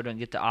I also don't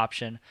get the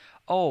option,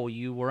 oh,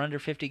 you were under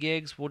 50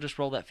 gigs, we'll just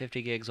roll that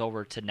 50 gigs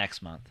over to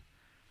next month.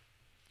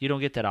 You don't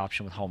get that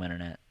option with home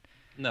internet.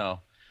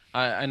 No.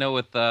 I know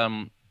with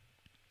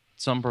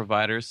some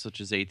providers,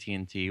 such as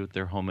AT&T with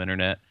their home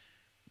internet,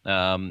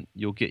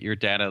 you'll get your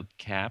data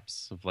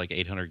caps of like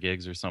 800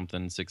 gigs or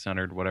something,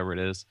 600, whatever it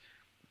is.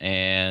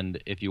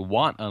 And if you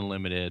want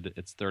unlimited,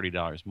 it's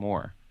 $30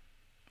 more.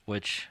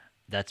 Which,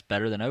 that's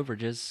better than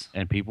overages.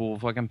 And people will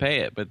fucking pay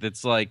it. But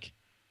it's like,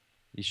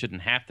 you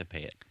shouldn't have to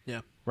pay it.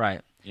 Yeah.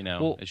 Right.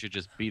 Well, it should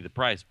just be the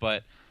price.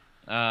 But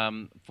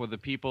for the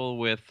people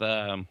with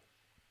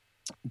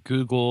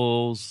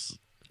Google's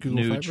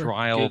new Fiber?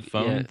 trial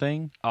phone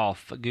thing,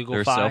 Google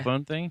their Fi. cell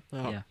phone thing.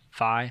 Oh. Yeah,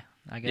 Fi,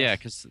 I guess. Yeah,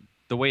 because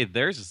the way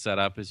theirs is set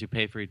up is you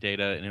pay for your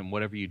data, and then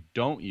whatever you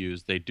don't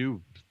use, they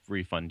do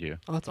refund you.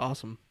 Oh, that's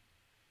awesome.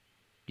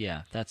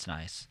 Yeah, that's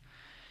nice.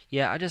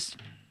 Yeah, I just,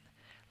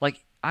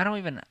 like,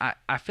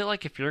 I feel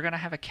like if you're going to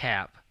have a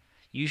cap,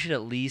 you should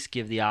at least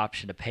give the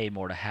option to pay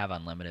more to have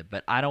unlimited,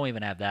 but I don't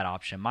even have that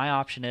option. My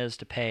option is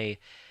to pay,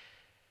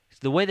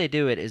 the way they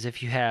do it is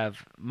if you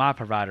have, my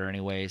provider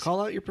anyways,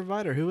 Call out your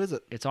provider. Who is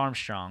it? it's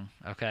Armstrong,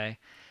 okay?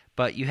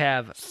 But you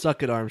have,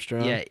 Suck it,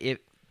 Armstrong. yeah,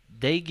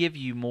 they give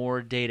you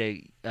more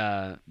data.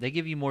 They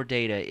give you more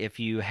data if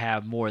you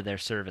have more of their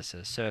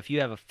services. So if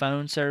you have a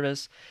phone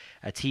service,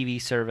 a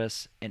TV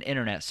service, an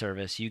internet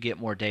service, you get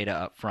more data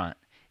up front.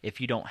 If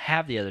you don't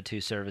have the other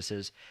two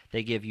services,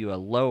 they give you a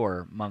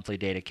lower monthly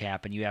data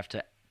cap, and you have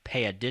to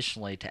pay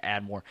additionally to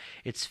add more.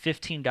 It's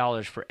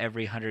 $15 for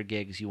every 100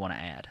 gigs you want to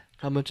add.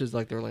 How much is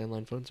like their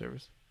landline phone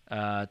service?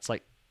 It's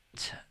like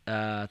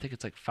I think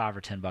it's like $5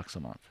 or $10 a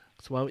month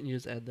So why wouldn't you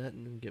just add that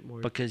and then get more?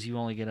 because you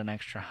only get an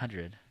extra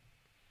 100.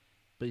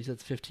 But you said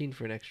it's 15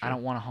 for an extra. I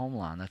don't want a home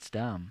line. That's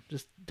dumb.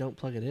 Just don't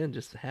plug it in.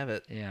 Just have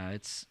it. Yeah,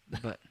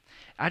 but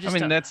I I just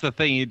mean, don't- that's the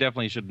thing. You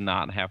definitely should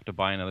not have to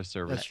buy another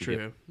service. That's to get-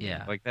 true.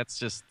 yeah, like that's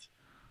just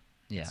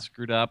yeah.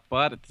 screwed up.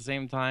 But at the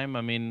same time,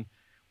 I mean,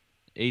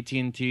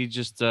 AT&T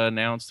just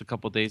announced a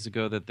couple days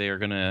ago that they are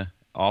going to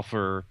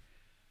offer,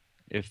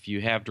 if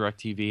you have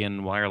DirecTV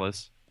and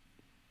wireless,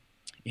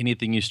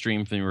 anything you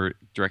stream from your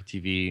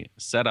DirecTV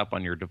setup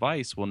on your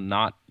device will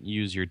not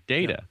use your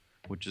data,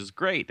 which is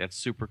great. That's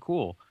super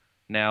cool.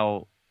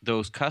 Now,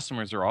 those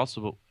customers are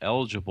also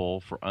eligible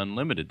for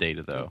unlimited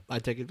data, though. I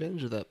take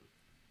advantage of that.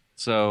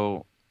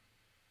 So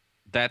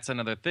that's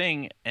another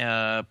thing.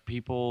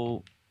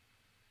 People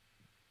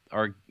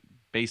are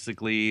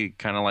basically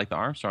kind of like the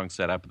Armstrong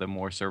setup. The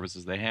more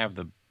services they have,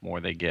 the more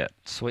they get.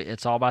 Sweet.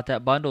 It's all about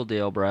that bundle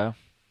deal, bro.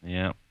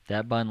 Yeah.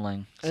 That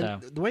bundling. So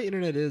And the way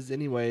internet is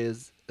anyway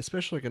is,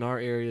 especially like in our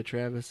area,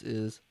 Travis,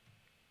 is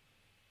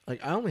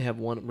like I only have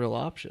one real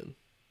option.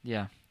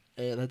 yeah,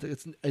 And I think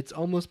it's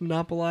almost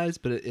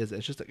monopolized, but it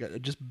isn't.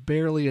 It's just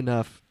barely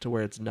enough to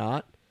where it's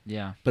not,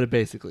 yeah. but it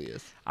basically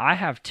is. I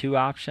have two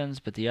options,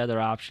 but the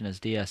other option is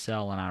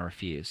DSL, and I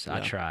refuse. I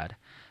Yeah. tried,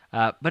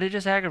 but it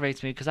just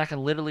aggravates me because I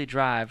can literally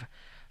drive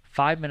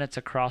 5 minutes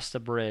across the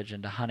bridge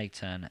into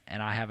Huntington,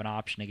 and I have an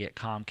option to get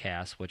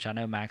Comcast, which I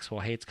know Maxwell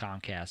hates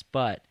Comcast,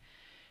 but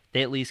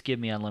they at least give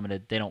me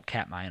unlimited. They don't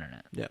cap my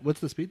internet. Yeah. What's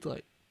the speeds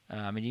like?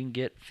 I mean, you can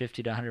get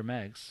 50 to 100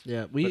 megs.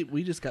 Yeah,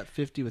 we just got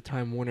 50 with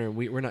Time Warner, and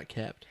we're not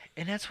capped.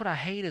 And that's what I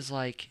hate is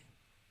like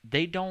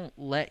they don't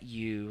let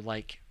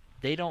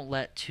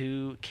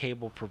two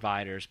cable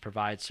providers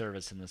provide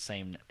service in the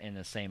same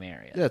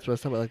area. Yeah, that's what I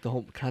was talking about, like the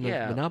whole kind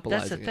of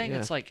monopolizing that's the thing. it. Yeah.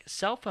 It's like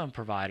cell phone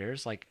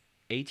providers like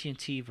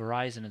AT&T,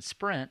 Verizon, and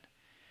Sprint.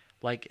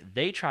 Like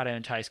they try to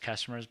entice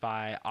customers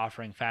by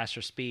offering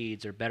faster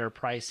speeds or better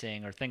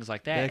pricing or things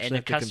like They that, actually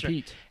have to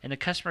compete. and the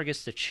customer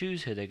gets to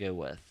choose who they go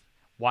with.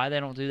 Why they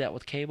don't do that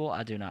with cable,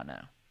 I do not know.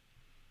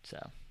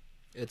 So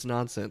It's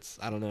nonsense.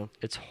 I don't know.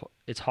 it's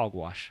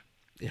hogwash.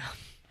 Yeah,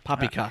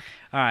 poppycock.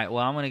 All right,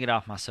 well I'm gonna get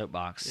off my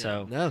soapbox.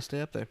 So No,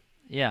 stay up there.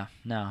 yeah,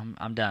 no,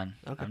 I'm done.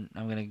 Okay.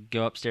 I'm gonna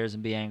go upstairs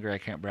and be angry I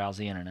can't browse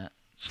the internet.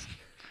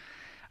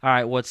 All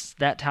right, what's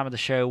that time of the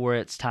show where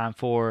it's time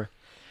for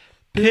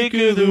Pick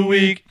of the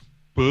week.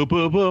 Boom,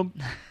 boom, boom.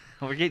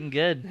 We're getting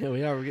good. Yeah,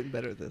 we are. We're getting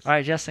better at this. All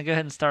right, Justin, go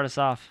ahead and start us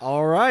off.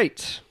 All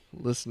right,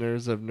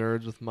 listeners of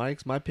Nerds with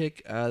Mics, my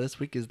pick this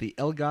week is the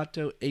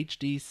Elgato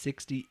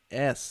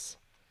HD60S.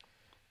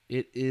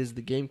 It is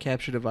the game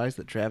capture device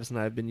that Travis and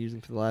I have been using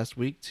for the last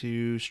week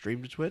to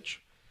stream to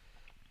Twitch.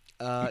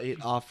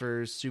 It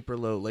offers super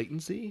low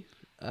latency.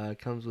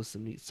 Comes with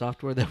some neat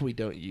software that we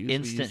don't use.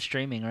 Instant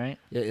streaming, right?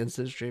 Yeah,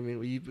 instant streaming.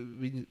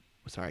 We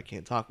sorry, I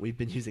can't talk. We've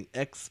been using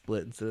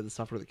XSplit instead of the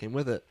software that came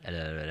with it.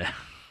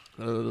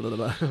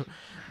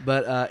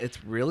 But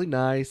it's really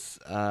nice.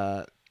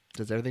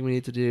 Does everything we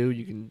need to do.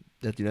 You can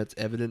that's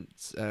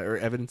evidence or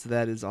evidence of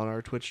that is on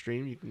our Twitch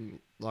stream. You can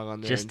log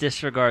on there. Just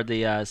disregard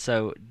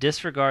the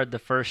disregard the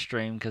first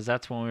stream because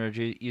that's when we were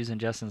using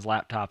Justin's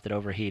laptop that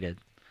overheated.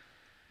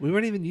 We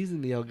weren't even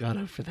using the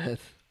Elgato for that.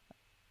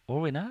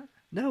 Were we not?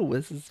 No,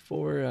 this is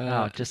for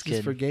just this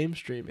is for kidding. game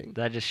streaming.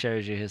 That just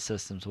shows you his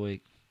system's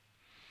weak.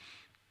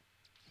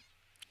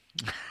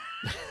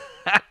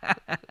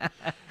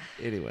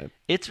 Anyway,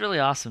 It's really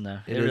awesome though.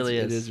 It really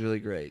is. It is really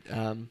great.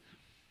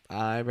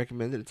 I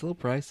recommend it. It's a little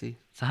pricey.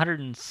 It's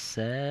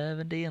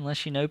 170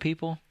 unless you know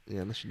people.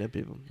 Yeah, unless you know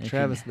people. If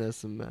Travis knows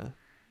some.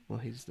 Well,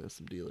 he just knows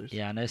some dealers.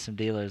 Yeah, I know some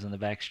dealers in the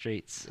back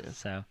streets. Yeah.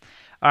 So,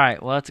 all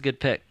right, well that's a good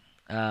pick.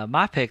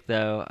 My pick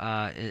though,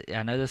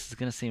 I know this is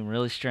going to seem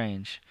really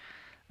strange,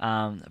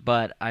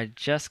 but I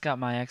just got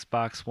my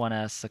Xbox One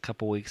S a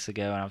couple weeks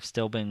ago, and I've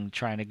still been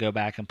trying to go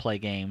back and play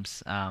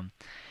games.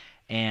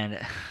 And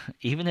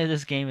even though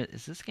this game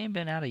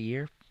been out a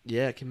year?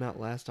 Yeah, it came out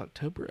last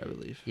October, I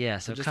believe. Yeah,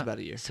 so just about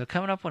a year. So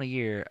coming up on a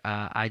year,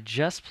 I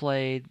just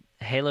played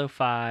Halo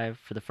 5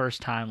 for the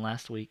first time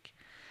last week.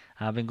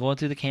 I've been going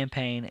through the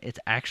campaign. It's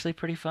actually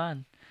pretty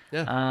fun.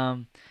 Yeah.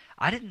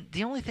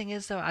 The only thing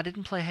is though, I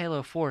didn't play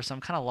Halo 4, so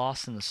I'm kind of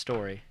lost in the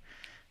story.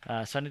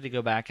 So I need to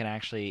go back and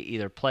actually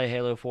either play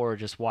Halo 4 or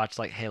just watch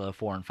like Halo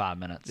 4 in 5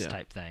 minutes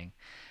type thing.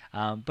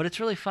 But it's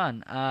really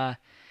fun.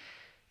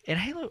 In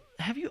Halo,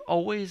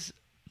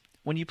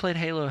 when you played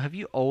Halo, have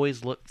you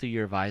always looked through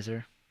your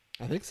visor?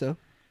 I think so.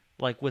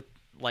 Like with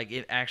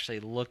it actually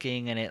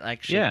looking and it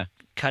actually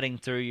cutting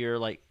through your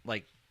like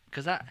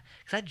Because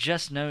I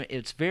just know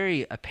it's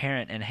very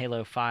apparent in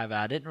Halo 5.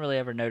 I didn't really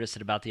ever notice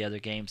it about the other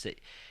games that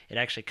it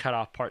actually cut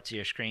off parts of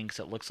your screen because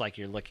it looks like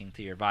you're looking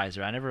through your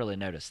visor. I never really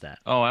noticed that.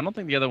 Oh, I don't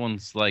think the other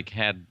ones like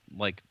had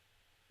like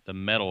the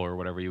metal or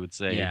whatever you would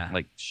say, Yeah.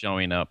 like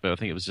showing up. I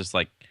think it was just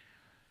like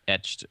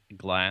etched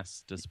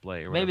glass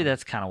display or whatever. Maybe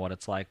that's kind of what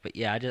it's like, but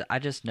yeah, I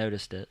just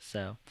noticed it.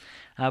 So,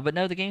 but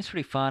no, the game's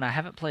pretty fun. I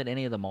haven't played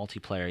any of the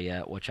multiplayer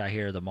yet, which I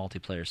hear the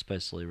multiplayer is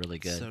supposedly really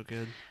good. So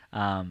good.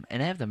 And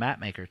they have the map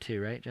maker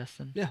too, right,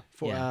 Justin? Yeah,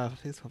 Yeah. I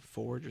think it's called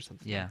Forge or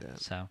something Yeah. like that.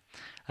 So,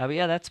 but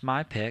yeah, that's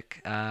my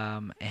pick.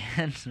 And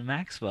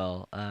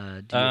Maxwell,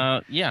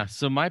 Yeah,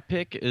 so my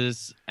pick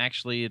is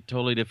actually a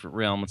totally different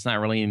realm. It's not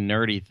really a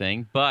nerdy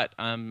thing, but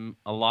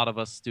a lot of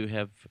us do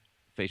have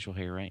facial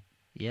hair, right?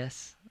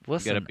 yes. You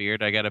Listen, got a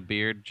beard. I got a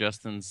beard.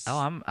 Justin's.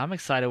 oh, I'm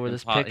excited where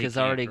this Hot, pick he is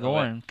can't already grow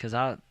it. going because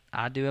I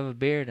do have a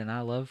beard and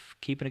I love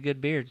keeping a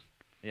good beard.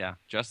 Yeah,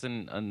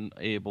 Justin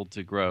unable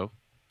to grow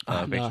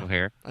No, facial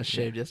hair. I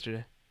shaved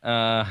yesterday.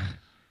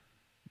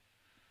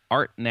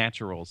 Art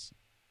Naturals.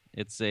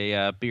 It's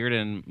a beard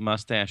and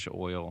mustache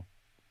oil.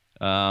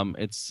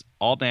 It's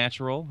all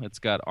natural. It's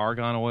got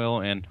argan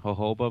oil and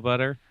jojoba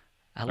butter.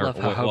 I Or love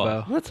oil-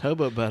 jojoba. What's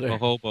hobo butter?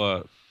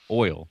 Jojoba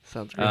oil.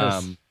 Sounds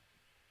gross.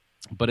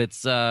 But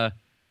it's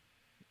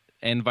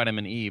and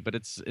vitamin E. But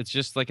it's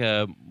just like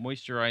a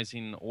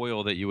moisturizing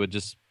oil that you would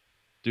just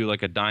do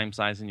like a dime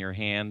size in your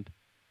hand,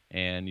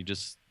 and you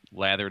just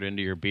lather it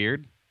into your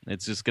beard.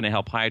 It's just going to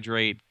help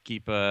hydrate,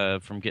 keep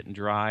from getting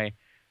dry.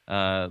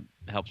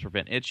 Helps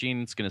prevent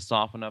itching. It's going to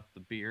soften up the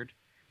beard.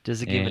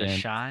 Does it give it a and-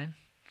 shine?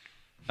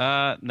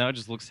 No, it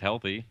just looks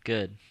healthy.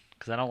 Good,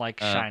 because I don't like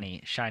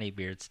shiny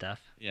beard stuff.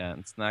 Yeah,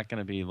 it's not going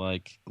to be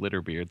like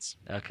glitter beards.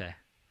 Okay.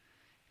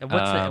 And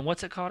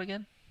what's it called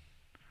again?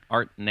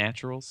 Art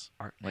Naturals,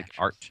 Art like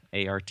Naturals.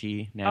 Art ART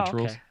Oh,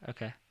 Naturals.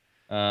 okay.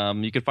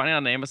 You can find it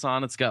on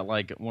Amazon. It's got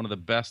like one of the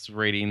best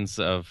ratings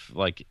of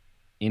like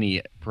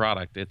any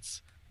product.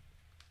 It's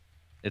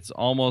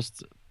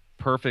almost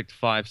perfect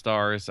 5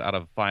 stars out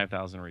of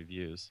 5,000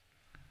 reviews.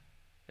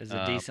 Is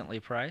it decently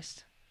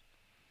priced?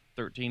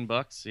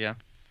 $13, yeah.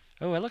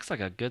 Oh, it looks like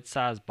a good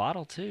sized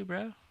bottle too,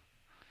 bro.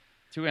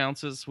 2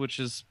 ounces, which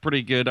is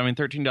pretty good. I mean,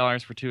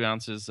 $13 for 2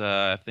 ounces.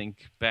 I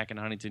think back in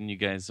Huntington, you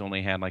guys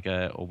only had like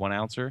a 1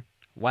 ouncer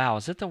Wow,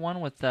 is it the one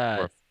with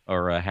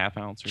or a half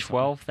ounce or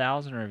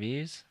 12,000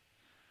 reviews?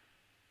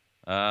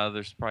 something.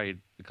 There's probably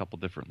a couple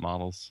different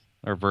models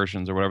or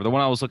versions or whatever. The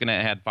one I was looking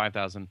at had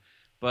 5,000.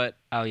 But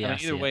Oh yeah, I mean,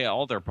 either way,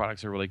 all their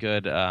products are really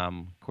good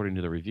according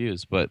to the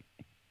reviews. But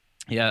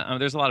yeah, I mean,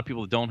 there's a lot of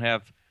people that don't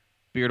have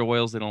beard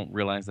oils. They don't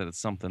realize that it's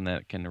something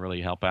that can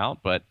really help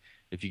out. But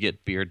if you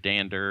get beard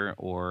dander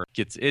or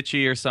gets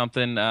itchy or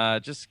something,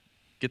 just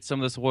get some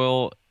of this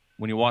oil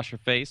when you wash your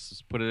face.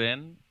 Just put it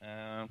in.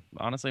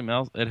 Honestly,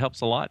 it helps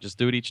a lot. Just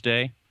do it each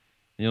day.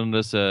 You'll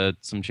notice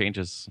some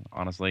changes.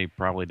 Honestly,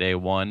 probably day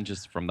 1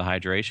 just from the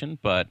hydration.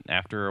 But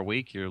after a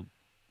week, you'll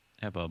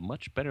have a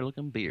much better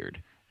looking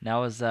beard.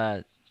 Now does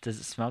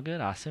it smell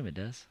good? I assume it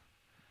does.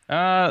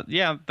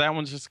 Yeah, that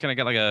one's just kind of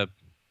got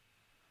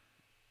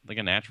like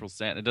a natural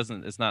scent.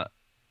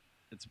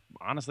 It's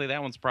honestly,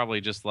 that one's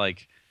probably just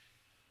like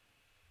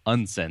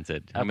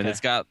unscented. I mean, Okay. it's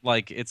got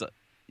like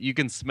you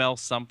can smell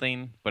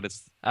something, but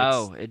it's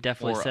It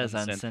definitely more says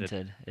unscented.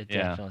 unscented. It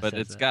yeah, definitely but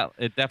says that.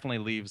 it definitely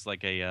leaves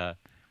like a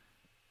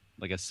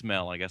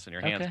smell, I guess, in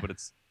your hands, Okay. but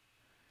it's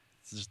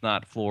just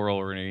not floral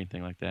or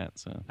anything like that.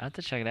 So I have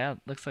to check it out.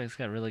 Looks like it's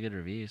got really good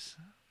reviews.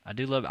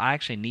 I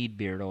actually need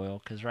beard oil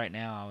because right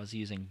now I was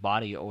using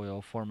body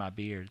oil for my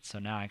beard, so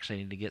now I actually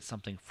need to get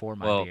something for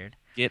my beard.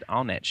 Get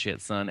on that shit,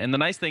 son. And the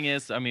nice thing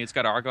is, I mean, it's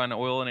got argan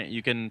oil in it.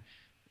 You can,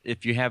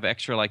 if you have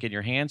extra like in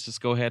your hands,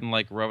 just go ahead and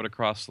like rub it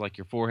across like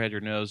your forehead,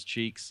 your nose,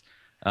 cheeks,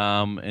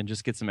 and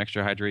just get some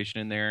extra hydration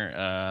in there.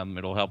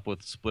 It'll help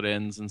with split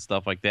ends and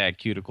stuff like that,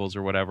 cuticles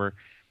or whatever.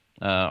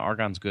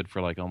 Argan's good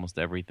for like almost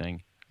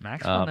everything.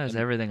 Maxwell knows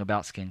everything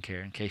about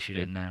skincare, in case you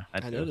didn't know.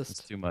 I do. noticed.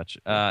 It's too much.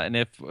 And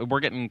if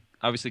we're getting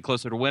obviously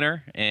closer to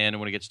winter, and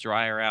when it gets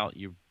drier out,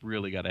 you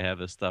really got to have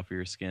this stuff for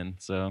your skin.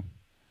 So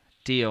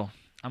Deal.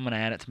 I'm gonna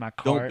add it to my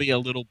cart. don't be a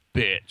little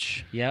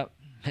bitch. Yep.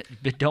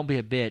 But don't be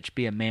a bitch.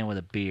 Be a man with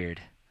a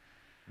beard.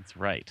 That's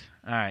right.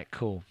 All right.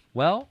 Cool.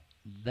 Well,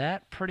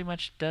 that pretty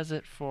much does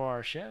it for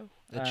our show.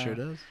 It sure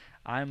does.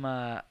 I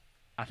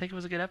think it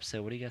was a good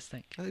episode. What do you guys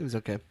think? I think it was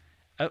okay.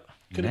 Oh,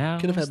 Could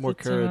have had more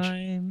courage.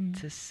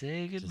 to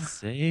say To goodbye.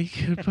 say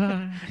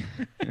goodbye.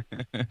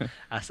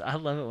 I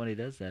love it when he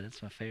does that.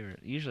 It's my favorite.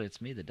 Usually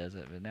it's me that does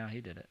it, but now he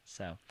did it.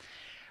 So,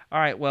 all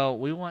right. Well,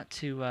 we want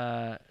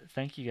to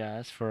thank you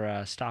guys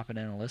for stopping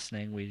in and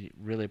listening. We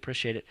really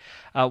appreciate it.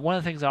 One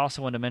of the things I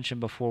also wanted to mention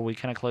before we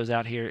kind of close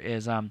out here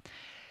is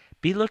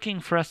be looking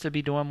for us to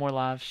be doing more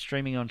live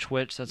streaming on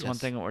Twitch. That's one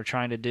Yes. thing that we're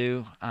trying to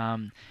do.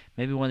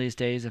 Maybe one of these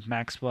days, if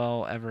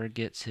Maxwell ever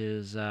gets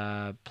his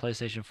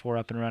PlayStation 4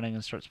 up and running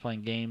and starts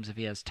playing games, if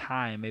he has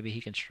time, maybe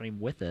he can stream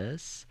with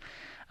us.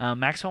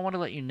 Maxwell, I want to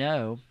let you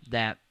know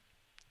that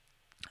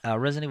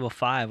Resident Evil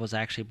 5 was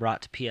actually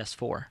brought to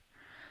PS4.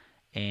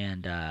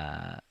 And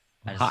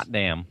Hot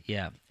damn.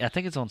 Yeah, I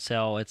think it's on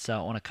sale. It's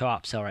on a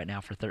co-op sale right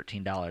now for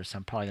 $13. So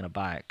I'm probably gonna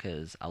buy it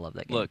because I love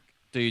that game. Look,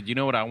 dude, you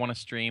know what I want to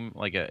stream?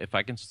 Like, if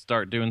I can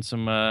start doing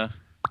some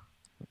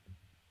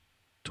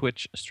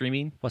Twitch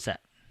streaming, What's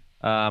that?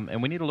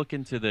 and we need to look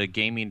into the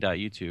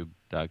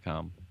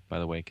gaming.youtube.com, by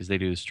the way, because they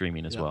do the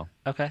streaming as well.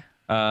 Okay.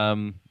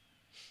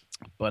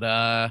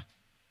 But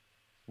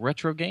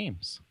retro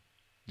games.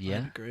 Yeah.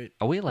 That'd be great.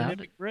 Are we allowed? That'd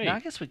be great. No, I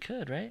guess we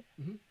could, right?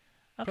 Mhm. Okay.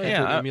 Probably Yeah,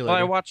 through an well, emulator.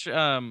 I watch.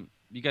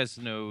 You guys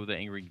know the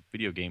Angry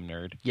Video Game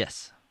Nerd,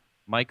 Yes.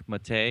 Mike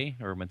Matai.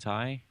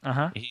 Uh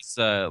huh. He's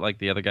like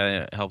the other guy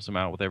that helps him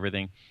out with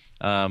everything.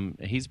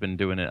 He's been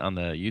doing it on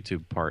the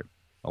YouTube part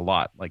a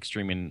lot, like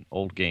streaming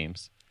old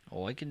games.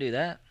 Well, we can do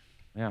that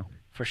Yeah.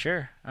 for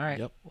sure. All right.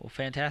 Yep. Well,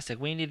 fantastic.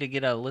 We need to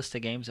get a list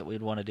of games that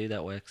we'd want to do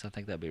that with because I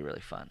think that'd be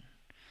really fun.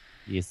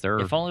 Yes, sir.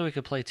 If only we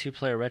could play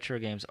 2-player retro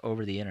games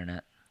over the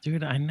internet.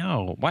 Dude, I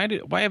know.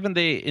 Why haven't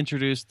they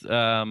introduced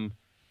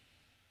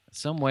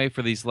some way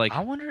for these like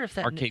I wonder if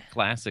that arcade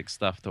classic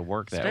stuff to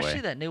work that especially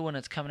way? that new one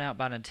that's coming out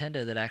by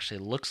Nintendo that actually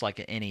looks like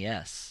an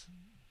NES.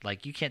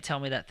 Like you can't tell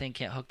me that thing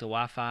can't hook to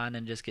Wi-Fi and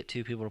then just get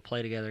two people to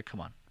play together.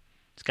 Come on,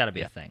 it's got to be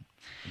a thing.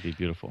 It'd be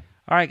beautiful.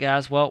 All right,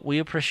 guys. Well, we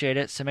appreciate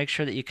it. So make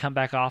sure that you come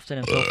back often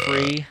and feel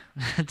free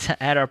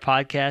to add our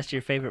podcast to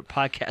your favorite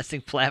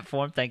podcasting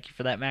platform. Thank you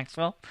for that,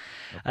 Maxwell.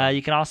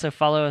 You can also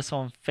follow us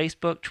on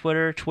Facebook,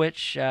 Twitter,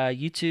 Twitch,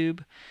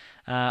 YouTube.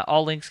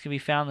 All links can be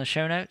found in the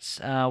show notes.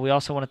 We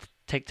also want to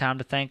take time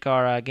to thank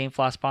our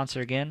GameFly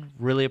sponsor again.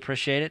 Really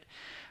appreciate it.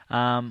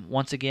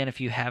 Once again, if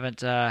you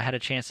haven't had a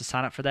chance to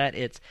sign up for that,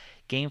 it's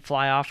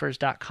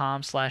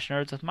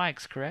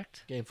gameflyoffers.com/nerdswithmics,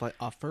 correct? Gamefly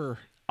offer.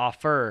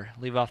 Offer,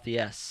 leave off the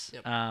S.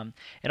 Yep. And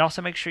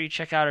also make sure you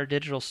check out our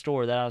digital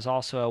store. That is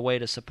also a way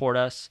to support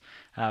us.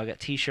 We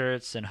got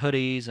t-shirts and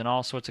hoodies and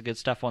all sorts of good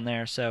stuff on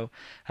there. So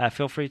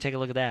feel free to take a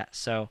look at that.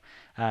 So,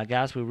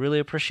 guys, we really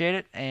appreciate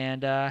it,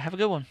 and have a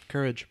good one.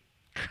 Courage.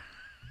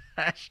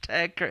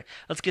 Hashtag.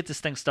 Let's get this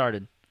thing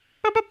started.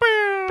 Pew,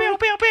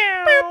 pew,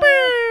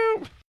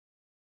 pew.